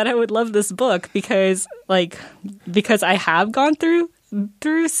think that I would love this book? Because I have gone through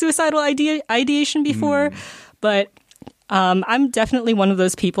suicidal ideation before. But I'm definitely one of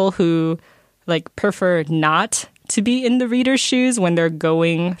those people who like prefer not to be in the reader's shoes when they're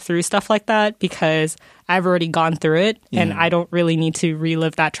going through stuff like that because I've already gone through it and I don't really need to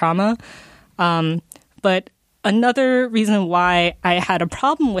relive that trauma. But another reason why I had a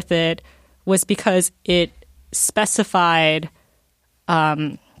problem with it was because it specified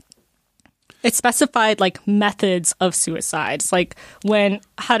like methods of suicides. Like when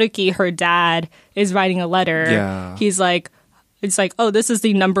Haruki, her dad, is writing a letter, he's like, it's like, oh, this is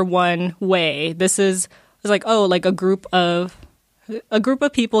the number one way. It's like, oh, like a group of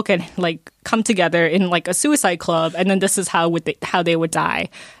people can like come together in like a suicide club, and then this is how they would die.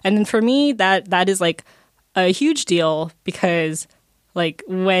 And then for me, that is like a huge deal because like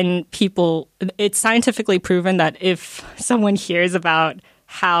when people, it's scientifically proven that if someone hears about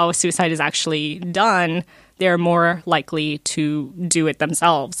how suicide is actually done, they're more likely to do it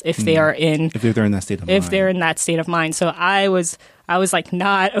themselves if they're in that state of mind. So I was like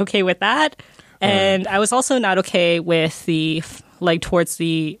not okay with that. And I was also not okay with the, like, towards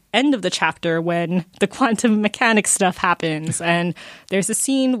the end of the chapter when the quantum mechanics stuff happens. And there's a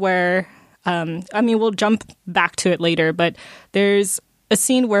scene where, we'll jump back to it later, but there's a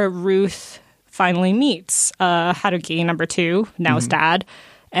scene where Ruth finally meets Haruki, number 2, now's dad.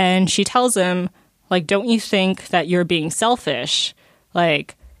 And she tells him, like, don't you think that you're being selfish?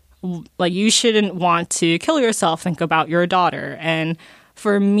 Like you shouldn't want to kill yourself. Think about your daughter. And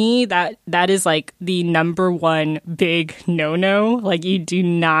for me, that is like the number one big no-no. Like you do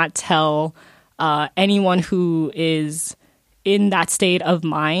not tell anyone who is in that state of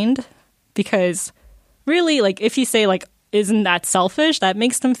mind, because really, like if you say like, isn't that selfish? That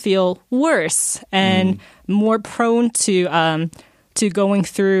makes them feel worse and more prone to going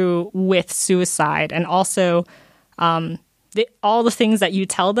through with suicide. And also, all the things that you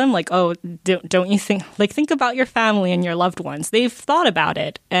tell them, like, oh, don't you think, like, think about your family and your loved ones. They've thought about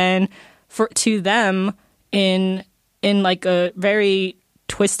it. And to them, in like a very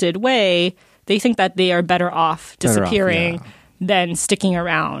twisted way, they think that they are better off disappearing than sticking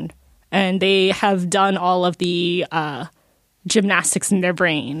around. And they have done all of the gymnastics in their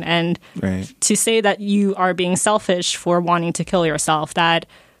brain. And Right. to say that you are being selfish for wanting to kill yourself, that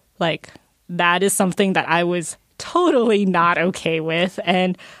is something that I was totally not okay with.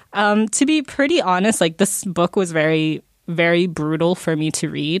 And to be pretty honest, like this book was very, very brutal for me to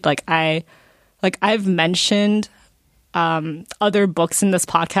read. I've mentioned other books in this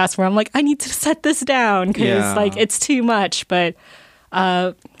podcast where I'm like, I need to set this down because Yeah. it's too much. But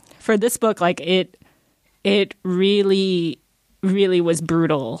for this book, it really, really was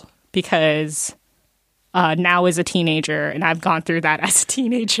brutal because now as a teenager, and I've gone through that as a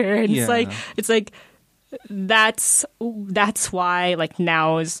teenager, and Yeah. that's why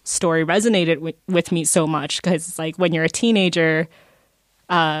Now's story resonated with me so much, because when you're a teenager,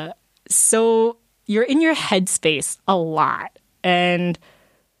 so you're in your headspace a lot, and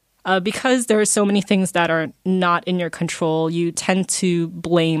because there are so many things that are not in your control, you tend to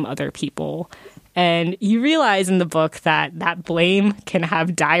blame other people. And you realize in the book that blame can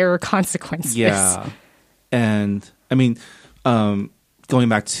have dire consequences. Yeah. And I mean, going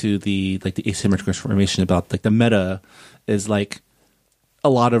back to the asymmetric transformation about the meta is a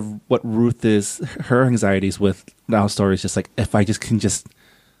lot of what Ruth is, her anxieties with Now's story is just if I just can just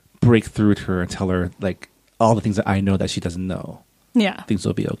break through to her and tell her all the things that I know that she doesn't know, Yeah. things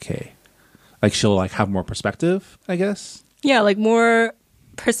will be okay. She'll have more perspective, I guess. Yeah, more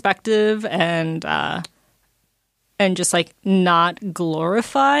perspective and just not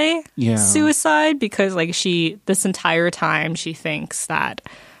glorify Yeah. suicide, because this entire time she thinks that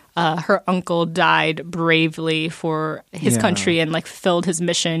her uncle died bravely for his Yeah. country and fulfilled his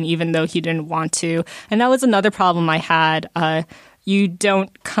mission even though he didn't want to. And that was another problem I had. You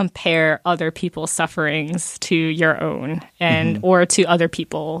don't compare other people's sufferings to your own and or to other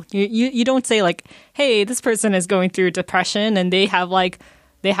people. You don't say hey, this person is going through depression and they have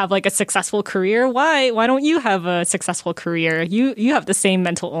a successful career. Why don't you have a successful career? You have the same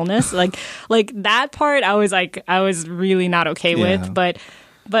mental illness. That part I was really not okay Yeah. with. But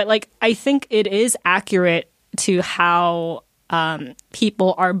I think it is accurate to how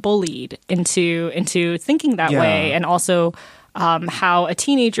people are bullied into thinking that Yeah. way, and also how a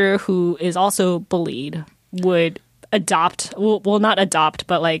teenager who is also bullied would adopt, well not adopt,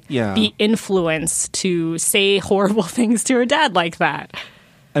 but Yeah. be influenced to say horrible things to her dad like that.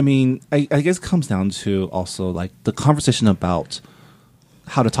 I mean, I guess it comes down to also the conversation about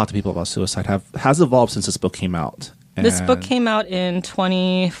how to talk to people about suicide has evolved since this book came out. This book And- came out in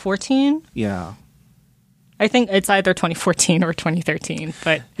 2014. Yeah. I think it's either 2014 or 2013,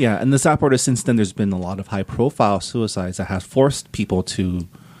 but Yeah, and the sad part is since then there's been a lot of high-profile suicides that have forced people to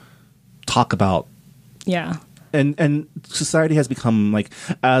talk about, yeah. and society has become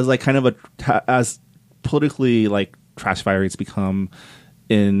as kind of as politically trash fire it's become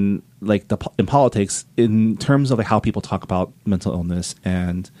in in politics in terms of how people talk about mental illness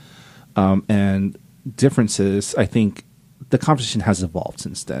and differences. I think the conversation has evolved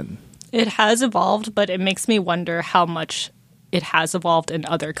since then. It has evolved, but it makes me wonder how much it has evolved in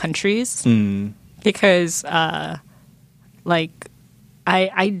other countries. Because, I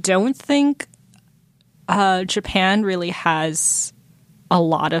don't think Japan really has a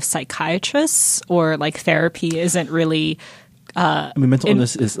lot of psychiatrists, or therapy isn't really. I mean, mental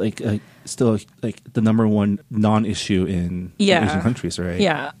illness is still the number one non-issue in Asian countries, right?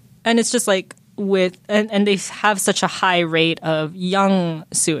 Yeah, and it's just with and they have such a high rate of young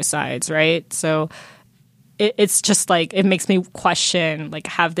suicides, right? So it's just it makes me question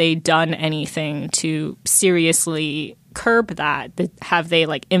have they done anything to seriously curb that? Have they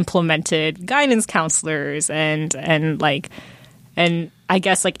implemented guidance counselors and I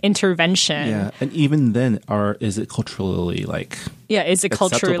guess intervention? Yeah, and even then, is it culturally Is it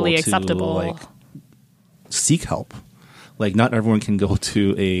culturally acceptable? Seek help? Not everyone can go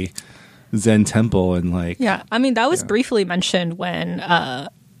to a Zen temple and Yeah, I mean that was briefly mentioned when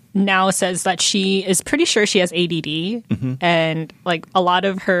Now says that she is pretty sure she has ADD, and a lot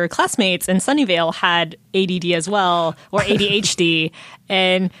of her classmates in Sunnyvale had ADD as well, or ADHD,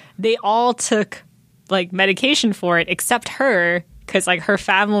 and they all took medication for it except her, because her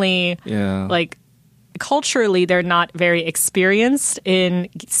family, culturally they're not very experienced in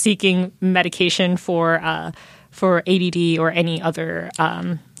seeking medication for ADD or any other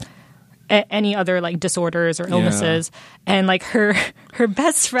disorders or illnesses. And her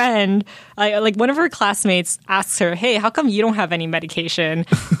best friend, one of her classmates asks her, hey, how come you don't have any medication?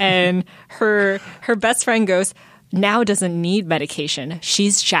 And her best friend goes, Now doesn't need medication.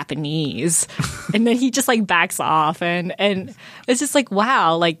 She's Japanese. And then he just backs off, and it's just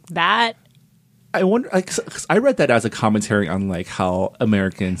wow, that. I wonder. 'Cause I read that as a commentary on how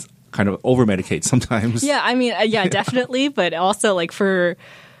Americans kind of over medicate sometimes. Yeah, I mean, yeah, definitely, but also like for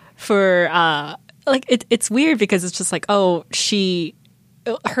like it's weird because it's just like, oh,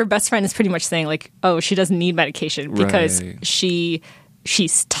 her best friend is pretty much saying like, oh, she doesn't need medication because Right.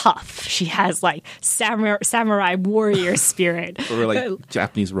 she's tough. She has like samurai warrior spirit. Or like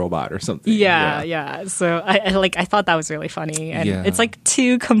Japanese robot or something. Yeah. So I thought that was really funny, and Yeah. it's like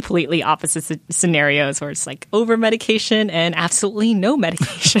two completely opposite scenarios where it's like over medication and absolutely no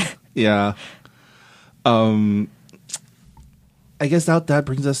medication. Yeah. I guess that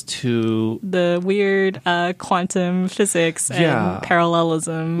brings us to, The weird quantum physics and Yeah.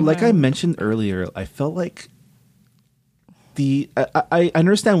 parallelism. like I mentioned earlier, I felt like I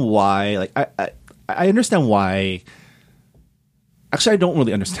understand why, like I understand why. Actually, I don't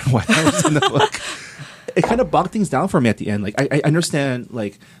really understand why that was in the book. It kind of bogged things down for me at the end. Like I understand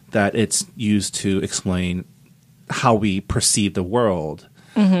like that it's used to explain how we perceive the world.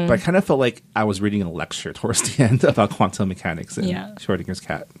 But I kind of felt like I was reading a lecture towards the end about quantum mechanics and Yeah. Schrodinger's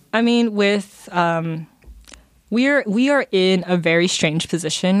cat. I mean, with we are in a very strange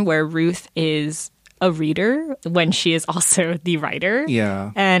position where Ruth is a reader when she is also the writer.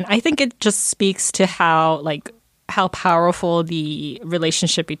 Yeah. And I think it just speaks to how powerful the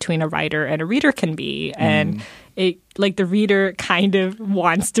relationship between a writer and a reader can be. And it like the reader kind of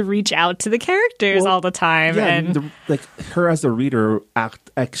wants to reach out to the characters all the time. Yeah, And like her as the reader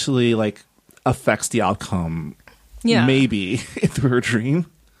actually like affects the outcome. Yeah. Maybe through her dream.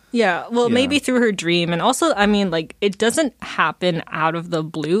 yeah, well, Yeah. maybe through her dream. And also, I mean, like, it doesn't happen out of the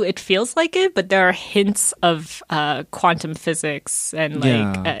blue. It feels like it, but there are hints of quantum physics and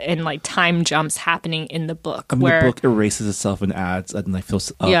like time jumps happening in the book. I mean, where the book erases itself and adds and like fills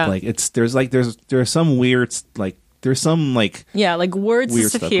up. Yeah. Like there's some weird like there's some like yeah, like words Weird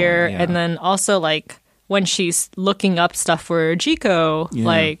stuff disappear, going on, yeah. and then also like when she's looking up stuff for Jiko, Yeah.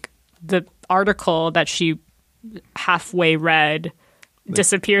 like the article that she halfway read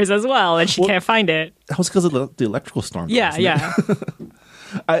disappears as well, and she can't find it. that was because of the electrical storm. though, Yeah, wasn't it?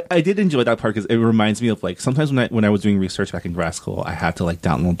 yeah. I did enjoy that part because it reminds me of like sometimes when I was doing research back in grad school, I had to like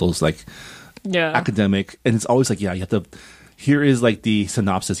download those like Yeah. academic, and it's always like, yeah, you have to. Here is like the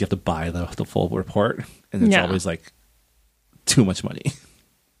synopsis. You have to buy the full report, and it's Yeah. always like too much money.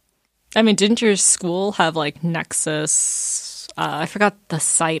 I mean, didn't your school have like Nexus? I forgot the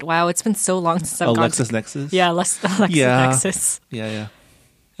site. Wow, it's been so long since I've gone to... LexisNexis. Yeah, Alexis Yeah. Nexus. yeah.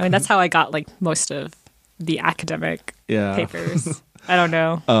 I mean, that's how I got like most of the academic Yeah. papers. I don't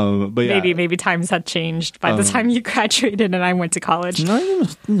know. But yeah, Maybe times had changed by the time you graduated and I went to college. no,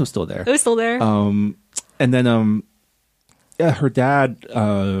 it was still there. It was still there. And then yeah, her dad.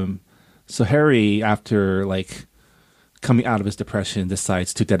 So Harry, after like coming out of his depression,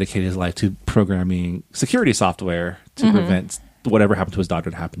 decides to dedicate his life to programming security software to prevent whatever happened to his daughter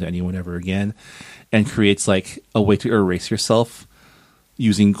to happen to anyone ever again, and creates like a way to erase yourself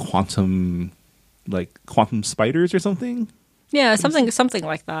using quantum spiders or something. Yeah, something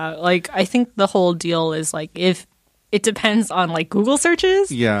like that. Like, I think the whole deal is like, if it depends on like Google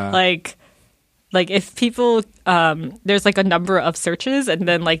searches. Yeah. Like if people there's like a number of searches, and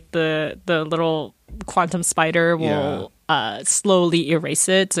then like the little quantum spider will slowly erase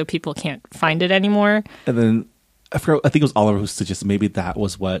it so people can't find it anymore. And then I think it was Oliver who suggested maybe that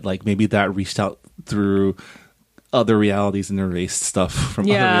was what, like maybe that reached out through other realities and erased stuff from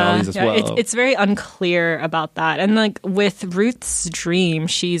other realities as well. It's very unclear about that. And like with Ruth's dream,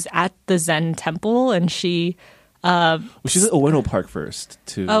 she's at the Zen temple, and she Well, she's at Ueno Park first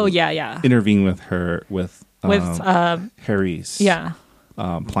to intervene with with Harry's yeah.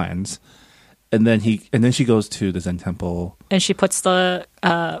 plans, and then she goes to the Zen temple. And she puts the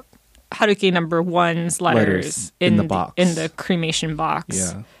Haruki number 1's letters in the box, in the cremation box.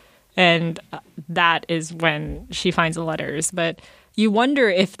 Yeah. And that is when she finds the letters. But you wonder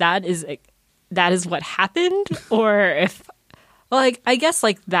if that is what happened, or if, like, I guess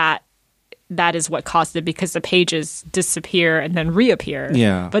like that is what caused it, because the pages disappear and then reappear.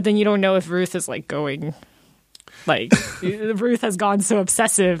 Yeah. But then you don't know if Ruth is like going, like Ruth has gone so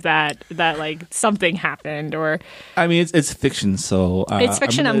obsessive that like something happened, or I mean, it's fiction, so it's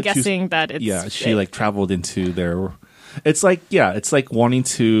fiction. I'm guessing that it's she like traveled into their. It's like wanting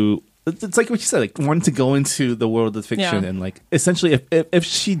to. It's like what you said, like wanting to go into the world of fiction, and like essentially, if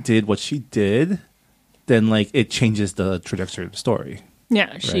she did what she did, then like it changes the trajectory of the story.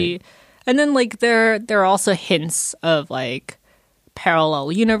 Yeah, and then like there are also hints of like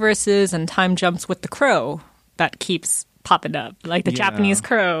parallel universes and time jumps with the crow that keeps popping up, like the Japanese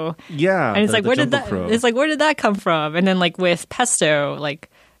crow. Yeah, and it's like, where did that? Crow. It's like, where did that come from? And then like with Pesto, like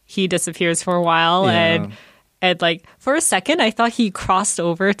he disappears for a while, and And like for a second, I thought he crossed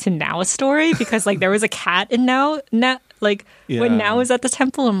over to Now Story because like there was a cat in Now like when Now is at the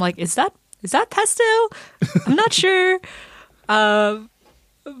temple. I'm like, is that Pesto? I'm not sure.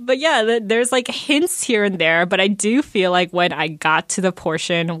 But yeah, there's like hints here and there. But I do feel like when I got to the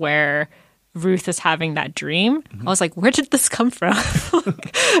portion where Ruth is having that dream, I was like, where did this come from?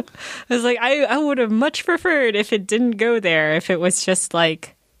 I was like, I would have much preferred if it didn't go there, if it was just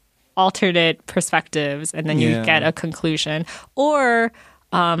like alternate perspectives and then you get a conclusion. Or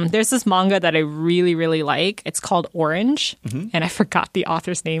there's this manga that I really, really like. It's called Orange, and I forgot the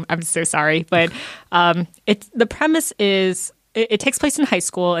author's name. I'm so sorry. But the premise is it takes place in high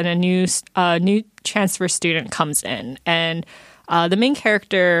school, and a new transfer student comes in. And the main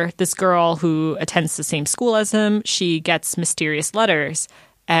character, this girl who attends the same school as him, she gets mysterious letters.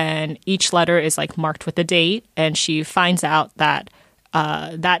 And each letter is like marked with a date. And she finds out that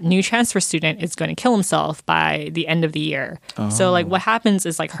that new transfer student is going to kill himself by the end of the year. So like what happens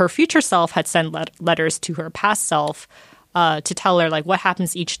is like her future self had sent letters to her past self to tell her like what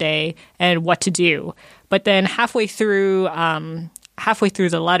happens each day and what to do. But then halfway through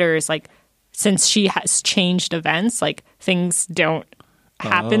the letters, like since she has changed events, like things don't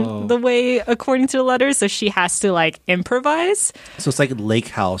happen the way according to the letters. So she has to like improvise. So it's like Lake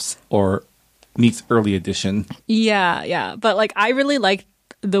House or meets Early Edition. Yeah. But like I really liked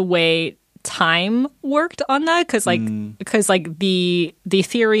the way time worked on that because the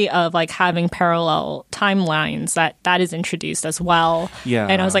theory of like having parallel timelines that is introduced as well. Yeah.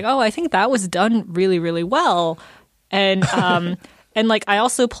 And I was like, oh, I think that was done really, really well. And and like I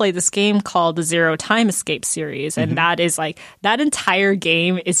also play this game called the Zero Time Escape series, and that is like that entire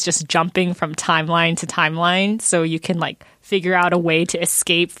game is just jumping from timeline to timeline, so you can like figure out a way to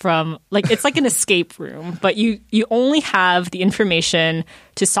escape from like it's like an escape room, but you only have the information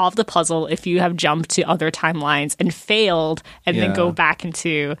to solve the puzzle if you have jumped to other timelines and failed and then go back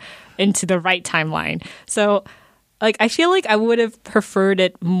into the right timeline. So like I feel like I would have preferred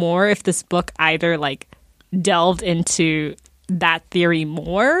it more if this book either like delved into that theory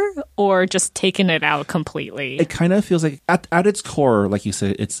more or just taken it out completely. It kind of feels like at its core, like you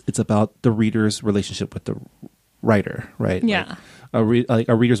said, it's about the reader's relationship with the writer, right? Yeah. Like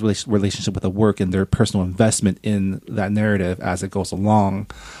a reader's relationship with a work and their personal investment in that narrative as it goes along.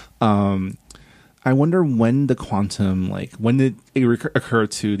 I wonder when the quantum, like when did it occur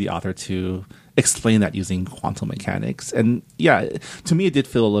to the author to explain that using quantum mechanics? And yeah, to me, it did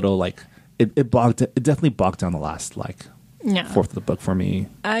feel a little like it definitely bogged down the last like fourth of the book for me.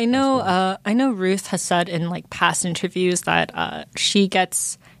 I know Ruth has said in like past interviews that she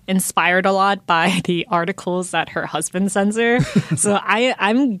gets inspired a lot by the articles that her husband sends her. So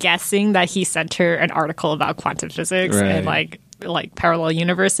I'm guessing that he sent her an article about quantum physics and like parallel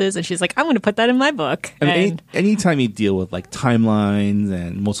universes, and she's like, I'm going to put that in my book. I mean, anytime you deal with like timelines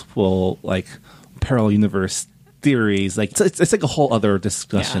and multiple like parallel universe theories, like it's like a whole other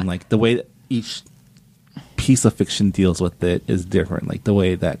discussion. Like the way that each piece of fiction deals with it is different. Like the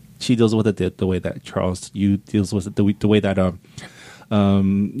way that she deals with it, the way that Charles Yu deals with it, the way that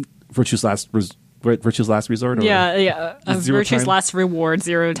Virtue's Last Resort, or Virtue's Last Reward,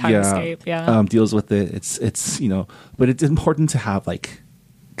 Zero Time Escape, deals with it. It's but it's important to have like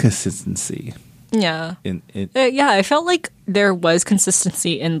consistency. Yeah, I felt like there was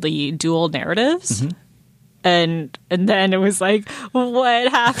consistency in the dual narratives. And then it was like,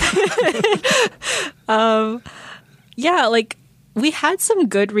 what happened? Like we had some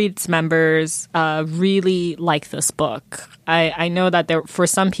Goodreads members really like this book. I know that for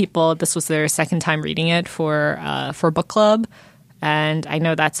some people, this was their second time reading it for book club. And I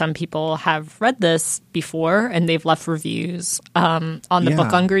know that some people have read this before and they've left reviews on the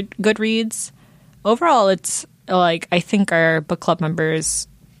book on Goodreads. Overall, it's like I think our book club members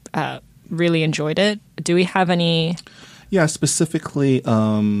really enjoyed it. Do we have any? Yeah, specifically,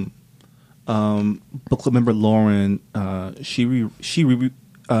 book club member Lauren, she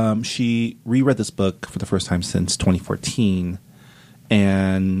reread this book for the first time since 2014,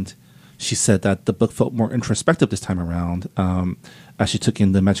 and she said that the book felt more introspective this time around, as she took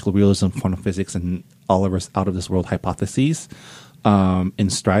in the magical realism, quantum physics, and all of our out of this world hypotheses in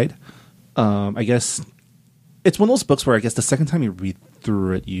stride. I guess it's one of those books where I guess the second time you read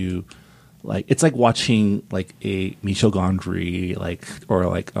through it, it's like watching like a Michel Gondry or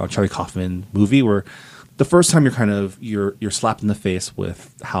a Charlie Kaufman movie where the first time you're slapped in the face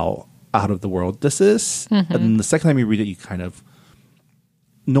with how out of the world this is, and then the second time you read it, you kind of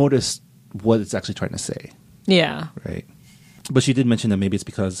notice what it's actually trying to say. Yeah. Right. But she did mention that maybe it's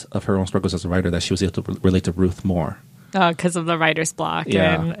because of her own struggles as a writer that she was able to relate to Ruth more. because of the writer's block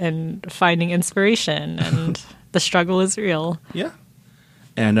and finding inspiration, and the struggle is real. Yeah.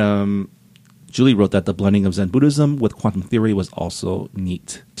 And Julie wrote that the blending of Zen Buddhism with quantum theory was also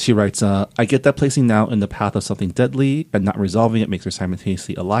neat. She writes, I get that placing now in the path of something deadly and not resolving it makes her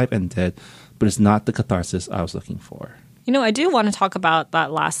simultaneously alive and dead, but it's not the catharsis I was looking for. You know, I do want to talk about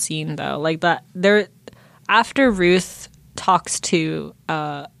that last scene, though. Like, that there, after Ruth talks to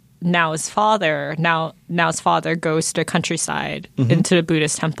Nao's father, Nao's father goes to countryside into the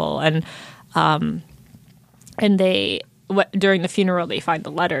Buddhist temple, and they, during the funeral, they find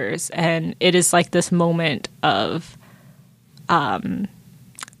the letters, and it is like this moment of,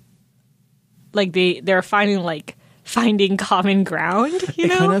 like they're finding common ground. You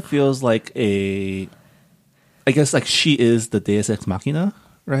know, it kind of feels like I guess like she is the Deus Ex Machina,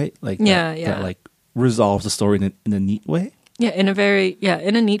 right? Like that like resolves the story in a neat way. Yeah, in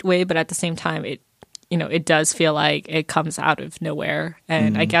a neat way, but at the same time, it does feel like it comes out of nowhere,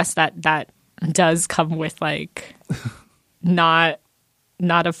 and I guess that does come with like not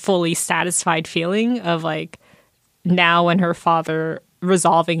a fully satisfied feeling of like Nao and her father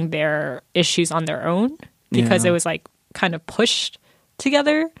resolving their issues on their own, because it was like kind of pushed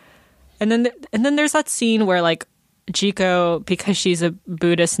together, and then there's that scene where like Jiko, because she's a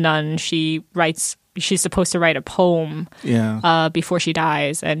Buddhist nun, she's supposed to write a poem before she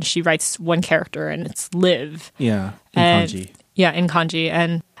dies, and she writes one character, and it's Liv. Yeah, kanji. Yeah, in kanji.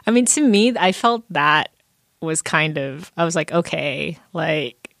 And I mean, to me, I felt that was kind of, I was like, okay,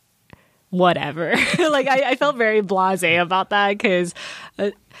 like, whatever. Like, I felt very blasé about that, because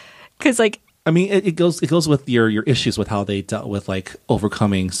like, I mean, it goes with your issues with how they dealt with like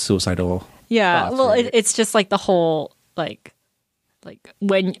overcoming suicidal. Yeah, thoughts, well, right? it's just like the whole like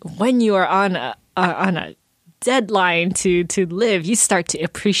when you are on a deadline to live, you start to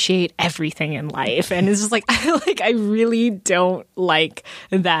appreciate everything in life, and it's just like I really don't like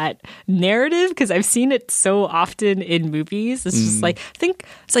that narrative, because I've seen it so often in movies. It's just like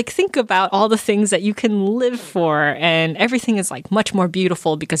think about all the things that you can live for, and everything is like much more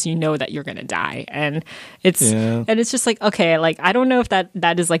beautiful because you know that you're gonna die, and it's just like, okay, like I don't know if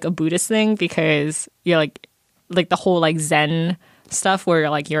that is like a Buddhist thing, because you're like the whole like Zen stuff where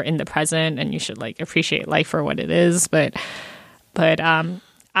like you're in the present and you should like appreciate life for what it is, but I'm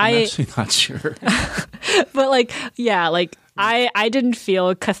actually not sure. But like, yeah, like I didn't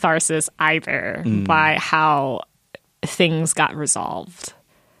feel catharsis either by how things got resolved,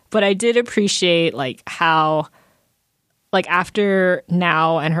 but I did appreciate like how, like, after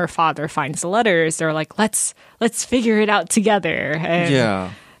Nao and her father finds the letters, they're like, let's figure it out together,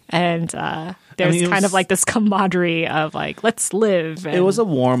 and there's kind of like this camaraderie of like, let's live. And it was a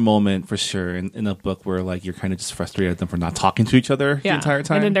warm moment for sure in a book where like you're kind of just frustrated at them for not talking to each other the entire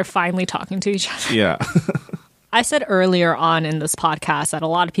time. And then they're finally talking to each other. Yeah. I said earlier on in this podcast that a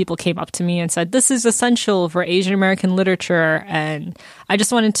lot of people came up to me and said, this is essential for Asian American literature. And I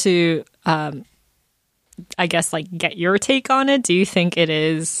just wanted to, I guess, like, get your take on it. Do you think it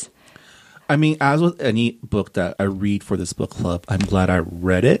is? I mean, as with any book that I read for this book club, I'm glad I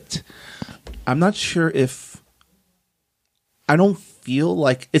read it. I'm not sure if I don't feel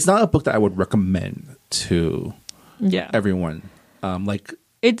like it's not a book that I would recommend to everyone. Like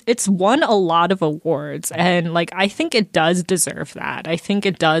it's won a lot of awards, and like I think it does deserve that. I think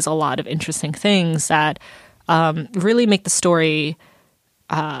it does a lot of interesting things that really make the story,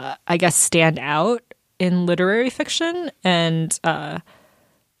 I guess, stand out in literary fiction, and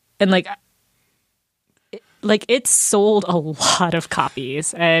like it sold a lot of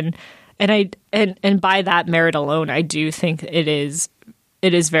copies, and by that merit alone, I do think it is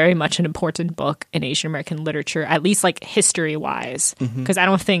very much an important book in Asian American literature, at least like history wise, because I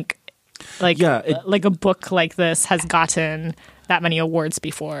don't think like a book like this has gotten that many awards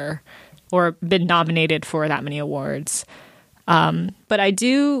before or been nominated for that many awards. But I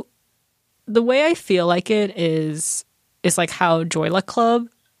do, the way I feel like it is like how Joy Luck Club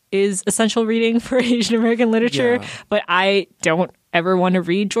is essential reading for Asian American literature, but I don't ever want to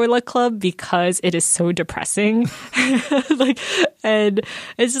read Joy Luck Club because it is so depressing. And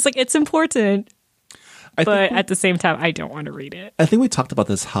it's just like, it's important, but at the same time, I don't want to read it. I think we talked about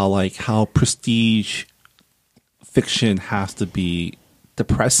this, how prestige fiction has to be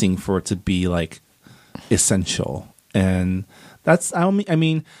depressing for it to be like essential. And that's, I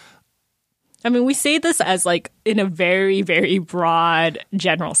mean, we say this as like in a very, very broad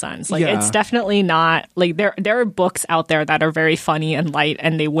general sense. Like it's definitely not like there are books out there that are very funny and light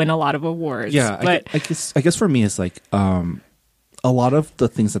and they win a lot of awards. Yeah, but I guess for me it's like a lot of the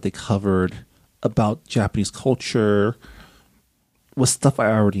things that they covered about Japanese culture was stuff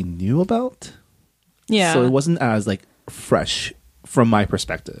I already knew about. Yeah. So it wasn't as like fresh from my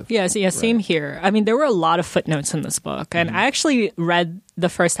perspective. Yeah, so same here. I mean, there were a lot of footnotes in this book, and I actually read the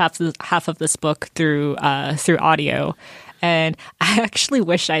first half of this book through audio, and I actually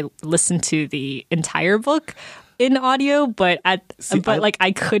wish I listened to the entire book in audio, but I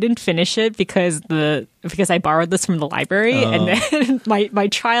couldn't finish it because I borrowed this from the library, and then my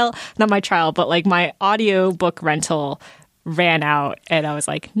audio book rental ran out, and I was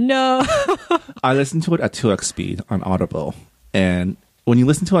like, no. I listened to it at 2x speed on Audible, and when you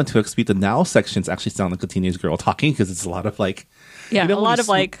listen to it on 2x speed, the now sections actually sound like a teenage girl talking because it's a lot of like, a lot of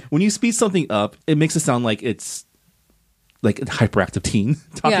like, when you speed something up, it makes it sound like it's like a hyperactive teen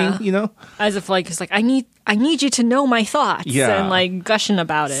talking, you know, as if like it's like I need you to know my thoughts, and like gushing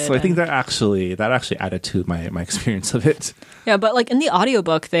about it. So I think that actually added to my experience of it. Yeah, but like in the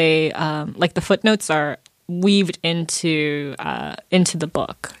audiobook, they like the footnotes are weaved into the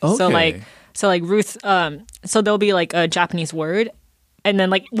book. Okay. So like Ruth, so there'll be like a Japanese word, and then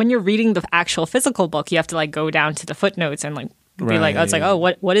like when you're reading the actual physical book, you have to like go down to the footnotes and like be like, oh, it's like, oh,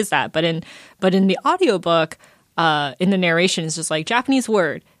 what is that? But in the audiobook, in the narration, it's just like Japanese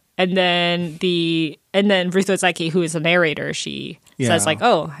word, and then Ruth Ozeki, who is the narrator, she says like,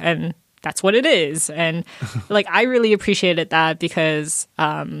 oh, and that's what it is, and like I really appreciated that because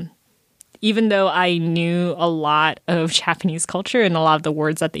even though I knew a lot of Japanese culture and a lot of the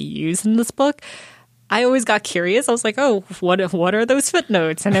words that they use in this book, I always got curious. I was like, oh, what are those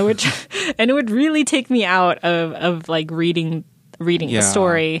footnotes? And it would really take me out of like reading the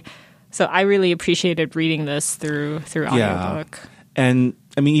story. So I really appreciated reading this through audiobook. And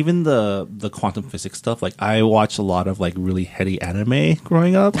I mean, even the quantum physics stuff, like I watched a lot of like really heady anime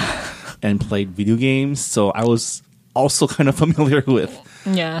growing up and played video games. So I was also kind of familiar with.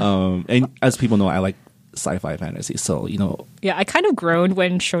 Yeah. And as people know, I like sci-fi fantasy. So, you know. Yeah, I kind of groaned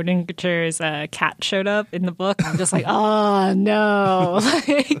when Schrodinger's cat showed up in the book. I'm just like, oh no.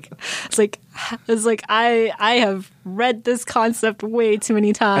 It's like I have read this concept way too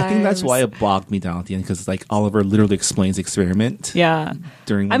many times. I think that's why it bogged me down at the end, because like Oliver literally explains the experiment. Yeah.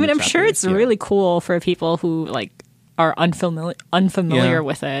 During I'm sure it's really cool for people who like are unfamiliar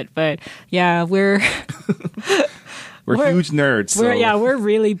with it. But yeah, we're We're huge nerds. So. We're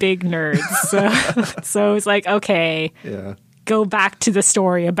really big nerds. So it's like, okay, go back to the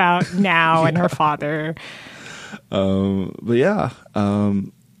story about Now and her father. But yeah,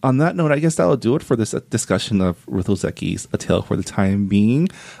 on that note, I guess that'll do it for this discussion of Ruth Ozeki's A Tale for the Time Being,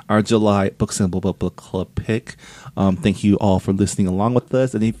 our July Books and Boba Book Club pick. Thank you all for listening along with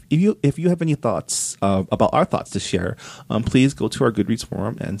us. And if you have any thoughts about our thoughts to share, please go to our Goodreads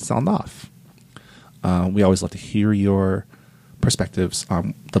forum and sound off. We always love to hear your perspectives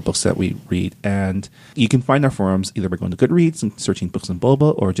on the books that we read. And you can find our forums either by going to Goodreads and searching Books and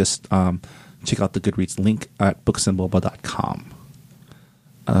Boba, or just check out the Goodreads link at booksandboba.com.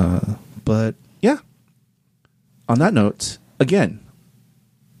 But yeah, on that note, again,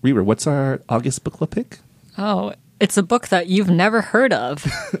 Reba, what's our August book club pick? Oh, it's a book that you've never heard of.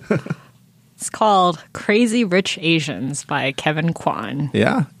 It's called Crazy Rich Asians by Kevin Kwan.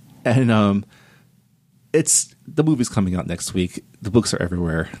 Yeah. And the movie's coming out next week. The books are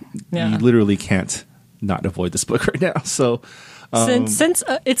everywhere. Yeah. You literally can't not avoid this book right now. So since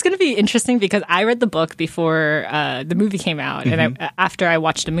it's going to be interesting because I read the book before the movie came out, and after I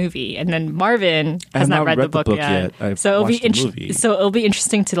watched the movie, and then Marvin has not read the book yet. So it'll be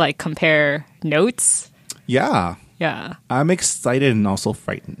interesting to like compare notes. Yeah. Yeah. I'm excited and also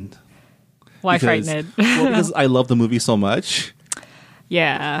frightened. Why frightened? Because I love the movie so much.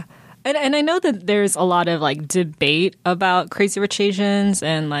 Yeah. And I know that there's a lot of like debate about Crazy Rich Asians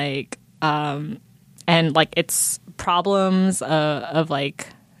and like its problems of like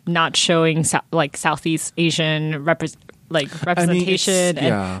not showing Southeast Asian representation.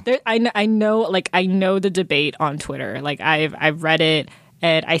 I know the debate on Twitter. Like I've read it,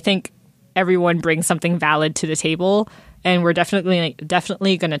 and I think everyone brings something valid to the table. And we're definitely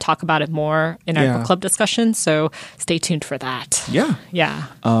going to talk about it more in our book club discussion. So stay tuned for that. Yeah. Yeah.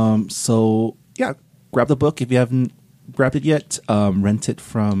 So yeah, grab the book if you haven't grabbed it yet. Borrow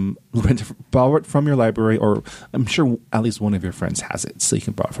it from your library, or I'm sure at least one of your friends has it, so you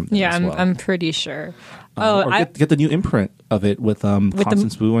can borrow it from them. Yeah, as well. I'm pretty sure. Get the new imprint of it with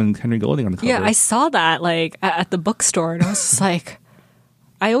Constance Wu and Henry Golding on the cover. Yeah, I saw that like at the bookstore, and I was just like.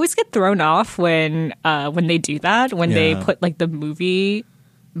 I always get thrown off when they do that, when they put like the movie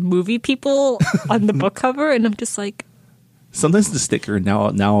people on the book cover, and I'm just like, sometimes the sticker now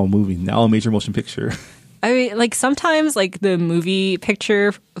a movie, now a major motion picture. I mean, like sometimes like the movie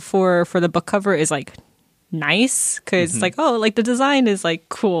picture for the book cover is like nice because it's like, oh, like the design is like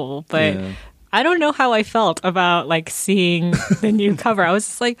cool, but I don't know how I felt about like seeing the new cover. I was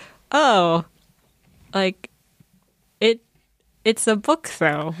just like, oh, like it's a book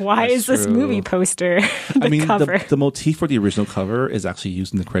though. Why That's is this true. movie poster the cover? The motif for the original cover is actually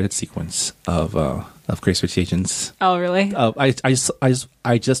used in the credit sequence of Crazy Rich Asians. Oh, really? I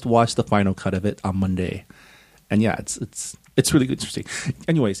just watched the final cut of it on Monday, and yeah, it's really interesting.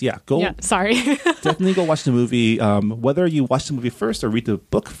 Anyways, yeah, go. Yeah, sorry. Definitely go watch the movie. Whether you watch the movie first or read the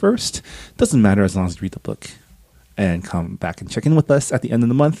book first, doesn't matter as long as you read the book. And come back and check in with us at the end of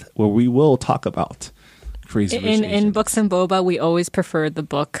the month where we will talk about Crazy Rich Asians. In Books and Boba, we always prefer the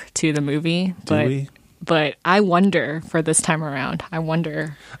book to the movie. Do we? But I wonder for this time around. I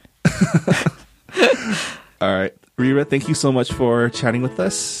wonder. All right. Rira, thank you so much for chatting with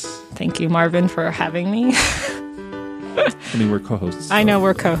us. Thank you, Marvin, for having me. I mean, we're co-hosts. So. I know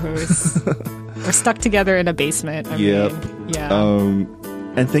we're co-hosts. We're stuck together in a basement. I mean, yeah.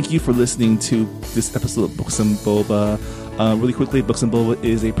 And thank you for listening to this episode of Books and Boba. Really quickly, Books and Boba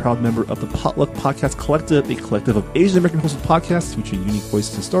is a proud member of the Potluck Podcast Collective, a collective of Asian American hosted podcasts featuring unique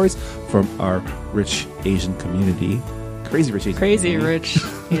voices and stories from our rich Asian community. Crazy Rich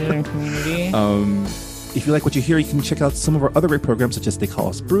Asian community. If you like what you hear, you can check out some of our other great programs, such as They Call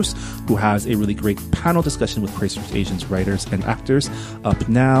Us Bruce, who has a really great panel discussion with Crazy Rich Asians writers and actors. Up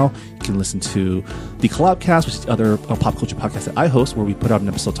now, you can listen to the Collabcast, which is the other pop culture podcast that I host, where we put out an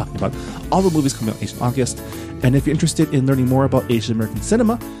episode talking about all the movies coming out in August. And if you're interested in learning more about Asian American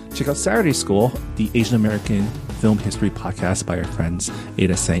cinema, check out Saturday School, the Asian American film history podcast by our friends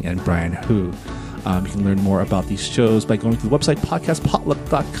Ada Sang and Brian Hu. You can learn more about these shows by going to the website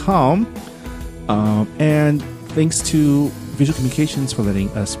podcastpotluck.com. And thanks to Visual Communications for letting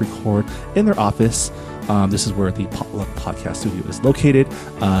us record in their office. This is where the Potluck Podcast Studio is located.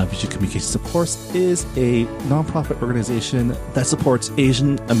 Visual Communications, of course, is a nonprofit organization that supports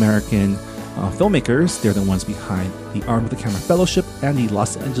Asian American filmmakers. They're the ones behind the Armed with the Camera Fellowship and the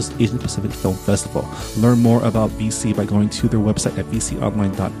Los Angeles Asian Pacific Film Festival. Learn more about VC by going to their website at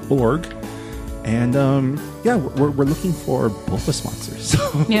vconline.org. And yeah, we're looking for boba sponsors.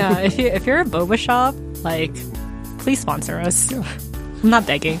 Yeah, if you're a boba shop, like, please sponsor us. I'm not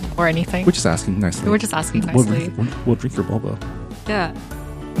begging or anything. We're just asking nicely. We'll drink your boba. Yeah,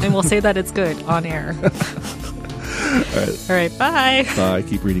 and we'll say that it's good on air. All right. All right, bye. Bye.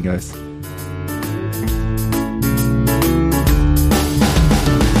 Keep reading, guys.